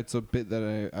hands. It's a bit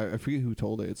that I forget who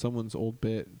told it. It's someone's old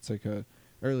bit. It's like a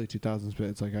early 2000s bit.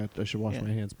 It's like I should wash Yeah.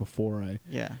 my hands before I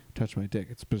Yeah. touch my dick.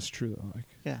 But it's true though. Like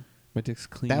Yeah. my dick's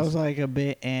clean. That as- was like a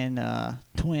bit in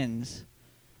Twins.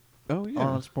 oh yeah,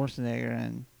 Arnold Schwarzenegger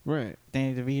and right.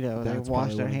 Danny DeVito. That's They washed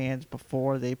probably their what- hands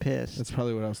before they pissed. That's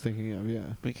probably what I was thinking of.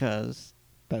 Yeah, because,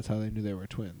 that's how they knew they were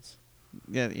twins.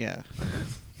 yeah.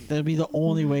 That'd be the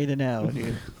only way to know,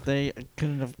 dude. They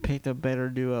couldn't have picked a better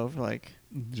duo for like.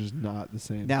 Just not the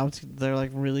same. Now they're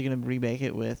like really gonna remake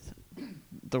it with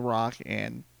The Rock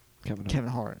and Kevin Hart.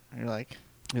 Hart. And you're like,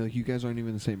 You're like, you guys aren't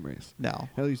even the same race. no,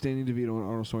 At least Danny DeVito and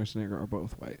Arnold Schwarzenegger are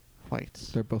both white. whites.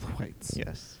 They're both whites.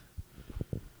 Yes.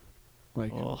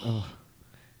 Like, Ugh.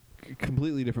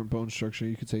 completely different bone structure.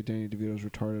 You could say Danny DeVito's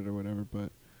retarded or whatever,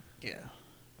 but Yeah.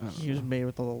 I don't He was know. made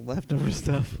with all the leftover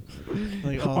stuff.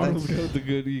 Like, oh, Arnold that's, got the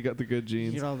good. You got the good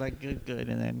genes. you know, that good,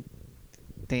 and then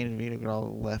Danny DeVito got all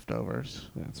the leftovers.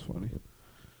 That's funny.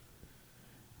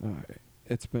 All right.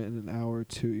 It's been an hour or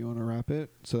two. You want to wrap it?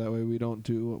 So that way we don't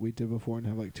do what we did before and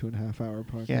have like 2.5 hour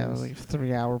podcast. Yeah, like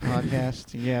 3 hour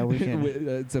podcast. Yeah, we can.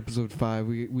 It's episode 5.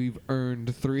 We've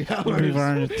earned 3 hours. We've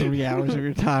earned 3 hours of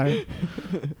your time.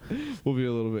 We'll be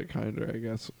a little bit kinder, I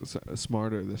guess.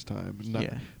 Smarter this time. Not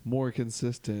Yeah. more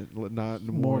consistent. Not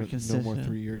More more consistent. No more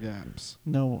 3-year gaps.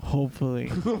 No, hopefully.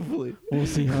 Hopefully. We'll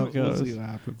see how it goes. We'll see what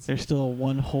happens. There's still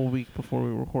one whole week before we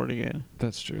record again.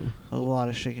 That's true. A lot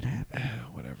of shit can happen.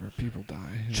 Whatever. People die.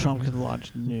 Trump could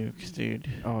launch nukes, dude.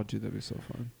 Oh, dude, that'd be so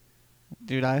fun.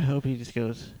 Dude, I hope he just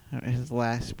goes. His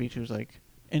last speech was like,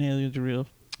 "An aliens are real."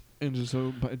 And just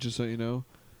so you know,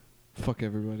 fuck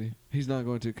everybody. He's not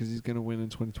going to because he's gonna win in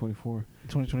 2024.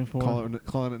 2024.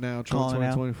 Calling it now. Trump Calling it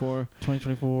now. 2024.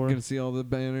 2024. Gonna see all the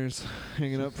banners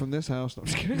hanging up from this house. No, I'm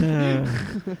just kidding.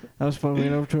 That was fun. We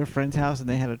went over to a friend's house and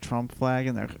they had a Trump flag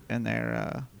in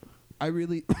their I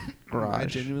really, garage. I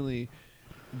genuinely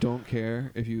don't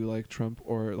care if you like Trump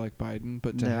or like Biden,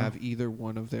 but to No. have either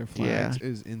one of their flags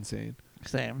is insane.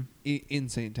 Same.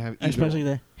 Insane to have either. Especially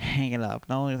to hang it up.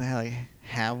 Not only to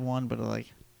have one, but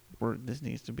like, this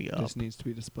needs to be up. Just needs to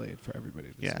be displayed for everybody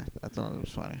to Yeah, see. that's what was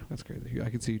funny. That's crazy. I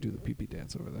can see you do the pee-pee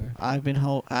dance over there. I've been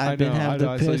having I the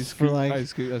saw you piss for scoot- like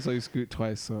I saw you scoot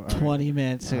twice. So all right. 20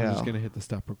 minutes ago. I'm just gonna hit the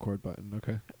stop record button.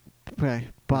 Okay. Okay,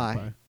 bye. Bye.